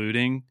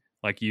 including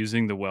like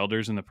using the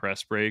welders and the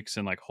press brakes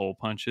and like hole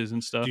punches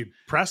and stuff. Dude,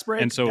 press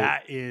brake, and so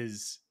that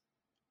is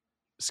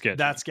sketchy.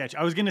 That's sketchy.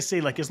 I was going to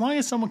say, like, as long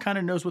as someone kind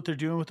of knows what they're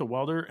doing with the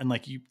welder and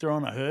like you throw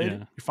on a hood,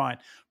 you're fine.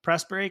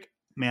 Press brake,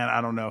 man,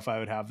 I don't know if I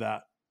would have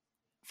that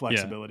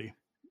flexibility.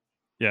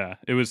 Yeah,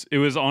 it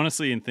was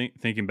honestly, in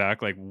thinking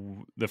back, like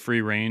the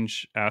free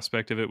range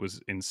aspect of it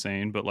was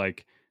insane, but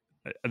like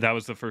that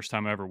was the first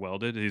time I ever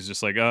welded. He's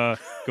just like, go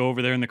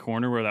over there in the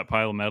corner where that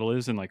pile of metal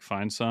is and like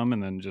find some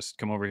and then just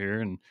come over here.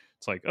 And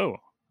it's like, oh,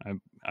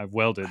 I've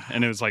welded.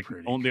 And it was like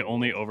the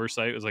only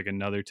oversight was like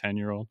another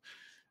 10-year-old.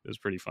 It was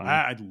pretty funny.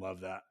 I'd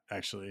love that,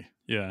 actually.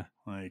 Yeah.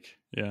 Like,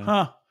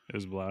 yeah. It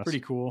was a blast. Pretty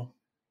cool.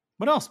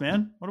 What else,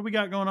 man? What do we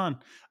got going on?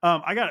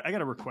 I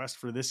got a request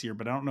for this year,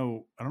 but I don't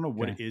know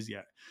what it is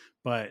yet.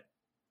 But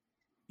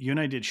you and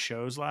I did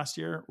shows last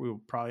year. We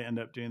will probably end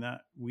up doing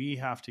that. We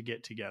have to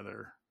get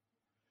together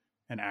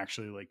and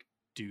actually like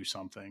do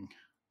something.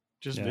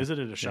 Just visit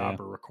at a shop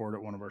or record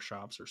at one of our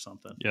shops or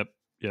something.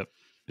 Yep.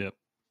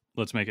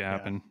 Let's make it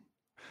happen.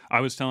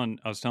 I was telling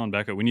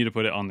Becca, we need to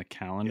put it on the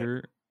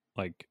calendar,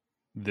 like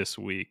this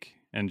week,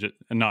 and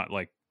not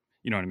like,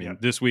 you know what I mean?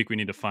 Yep. This week we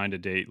need to find a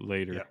date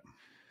later, Yep.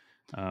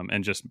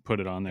 and just put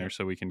it on there Yep.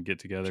 so we can get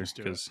together, Just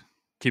do it. because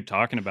keep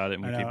talking about it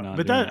and I we keep know. not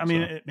But doing that, it. I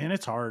mean, So man,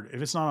 it's hard.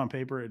 If it's not on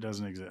paper, it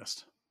doesn't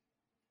exist,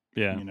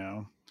 yeah, you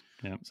know?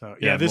 yeah, So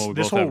yeah. this, Well, we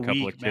this both have whole a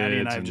couple of week, Maddie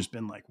and I kids, have and just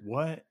been like,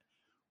 what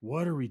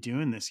are we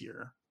doing this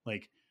year?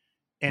 Like,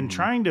 and Mhm.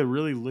 trying to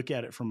really look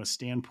at it from a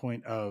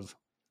standpoint of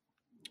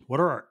what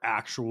are our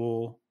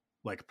actual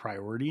like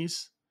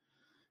priorities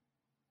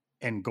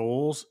and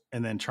goals,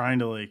 and then trying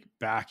to like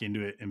back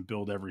into it and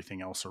build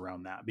everything else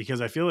around that. Because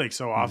I feel like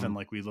so often, Mhm.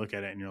 like we look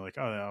at it and you're like,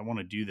 oh, I want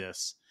to do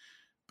this,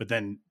 but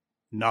then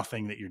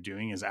nothing that you're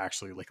doing is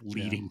actually like Yeah.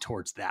 leading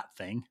towards that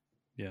thing.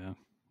 Yeah.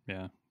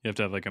 Yeah. You have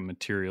to have like a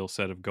material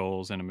set of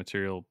goals and a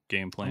material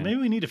game Well, plan. maybe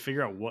we need to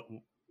figure out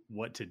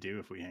what to do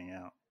if we hang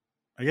out.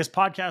 I guess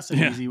podcast's an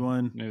Yeah. easy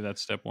one. Maybe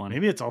that's step one.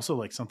 Maybe it's also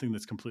like something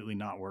that's completely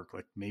not work.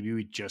 Like maybe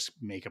we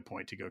just make a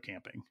point to go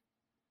camping.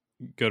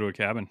 Go to a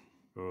cabin.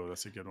 Oh,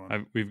 that's a good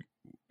one.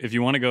 If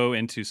you want to go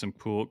into some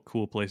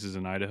cool places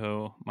in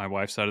Idaho, my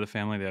wife's side of the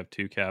family, they have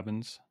 2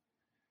 cabins.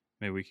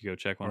 Maybe we could go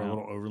check one Or a out.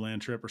 little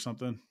overland trip or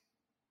something.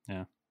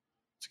 Yeah.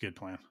 It's a good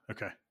plan.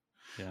 Okay.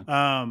 Yeah.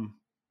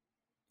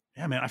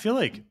 Yeah, man, I feel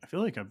like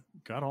I've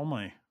got all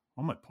my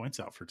points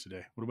out for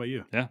today. What about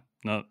you? Yeah.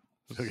 No.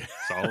 Okay.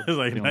 Solid.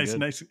 Like Feeling good.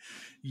 nice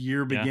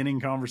year beginning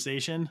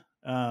conversation.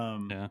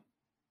 Yeah.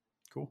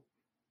 Cool.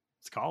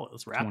 Let's call it.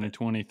 Let's wrap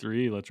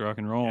 2023. Let's rock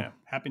and roll. it. Yeah.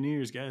 Happy New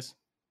Year's, guys.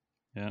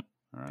 Yeah.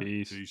 All right.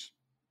 Peace. Peace.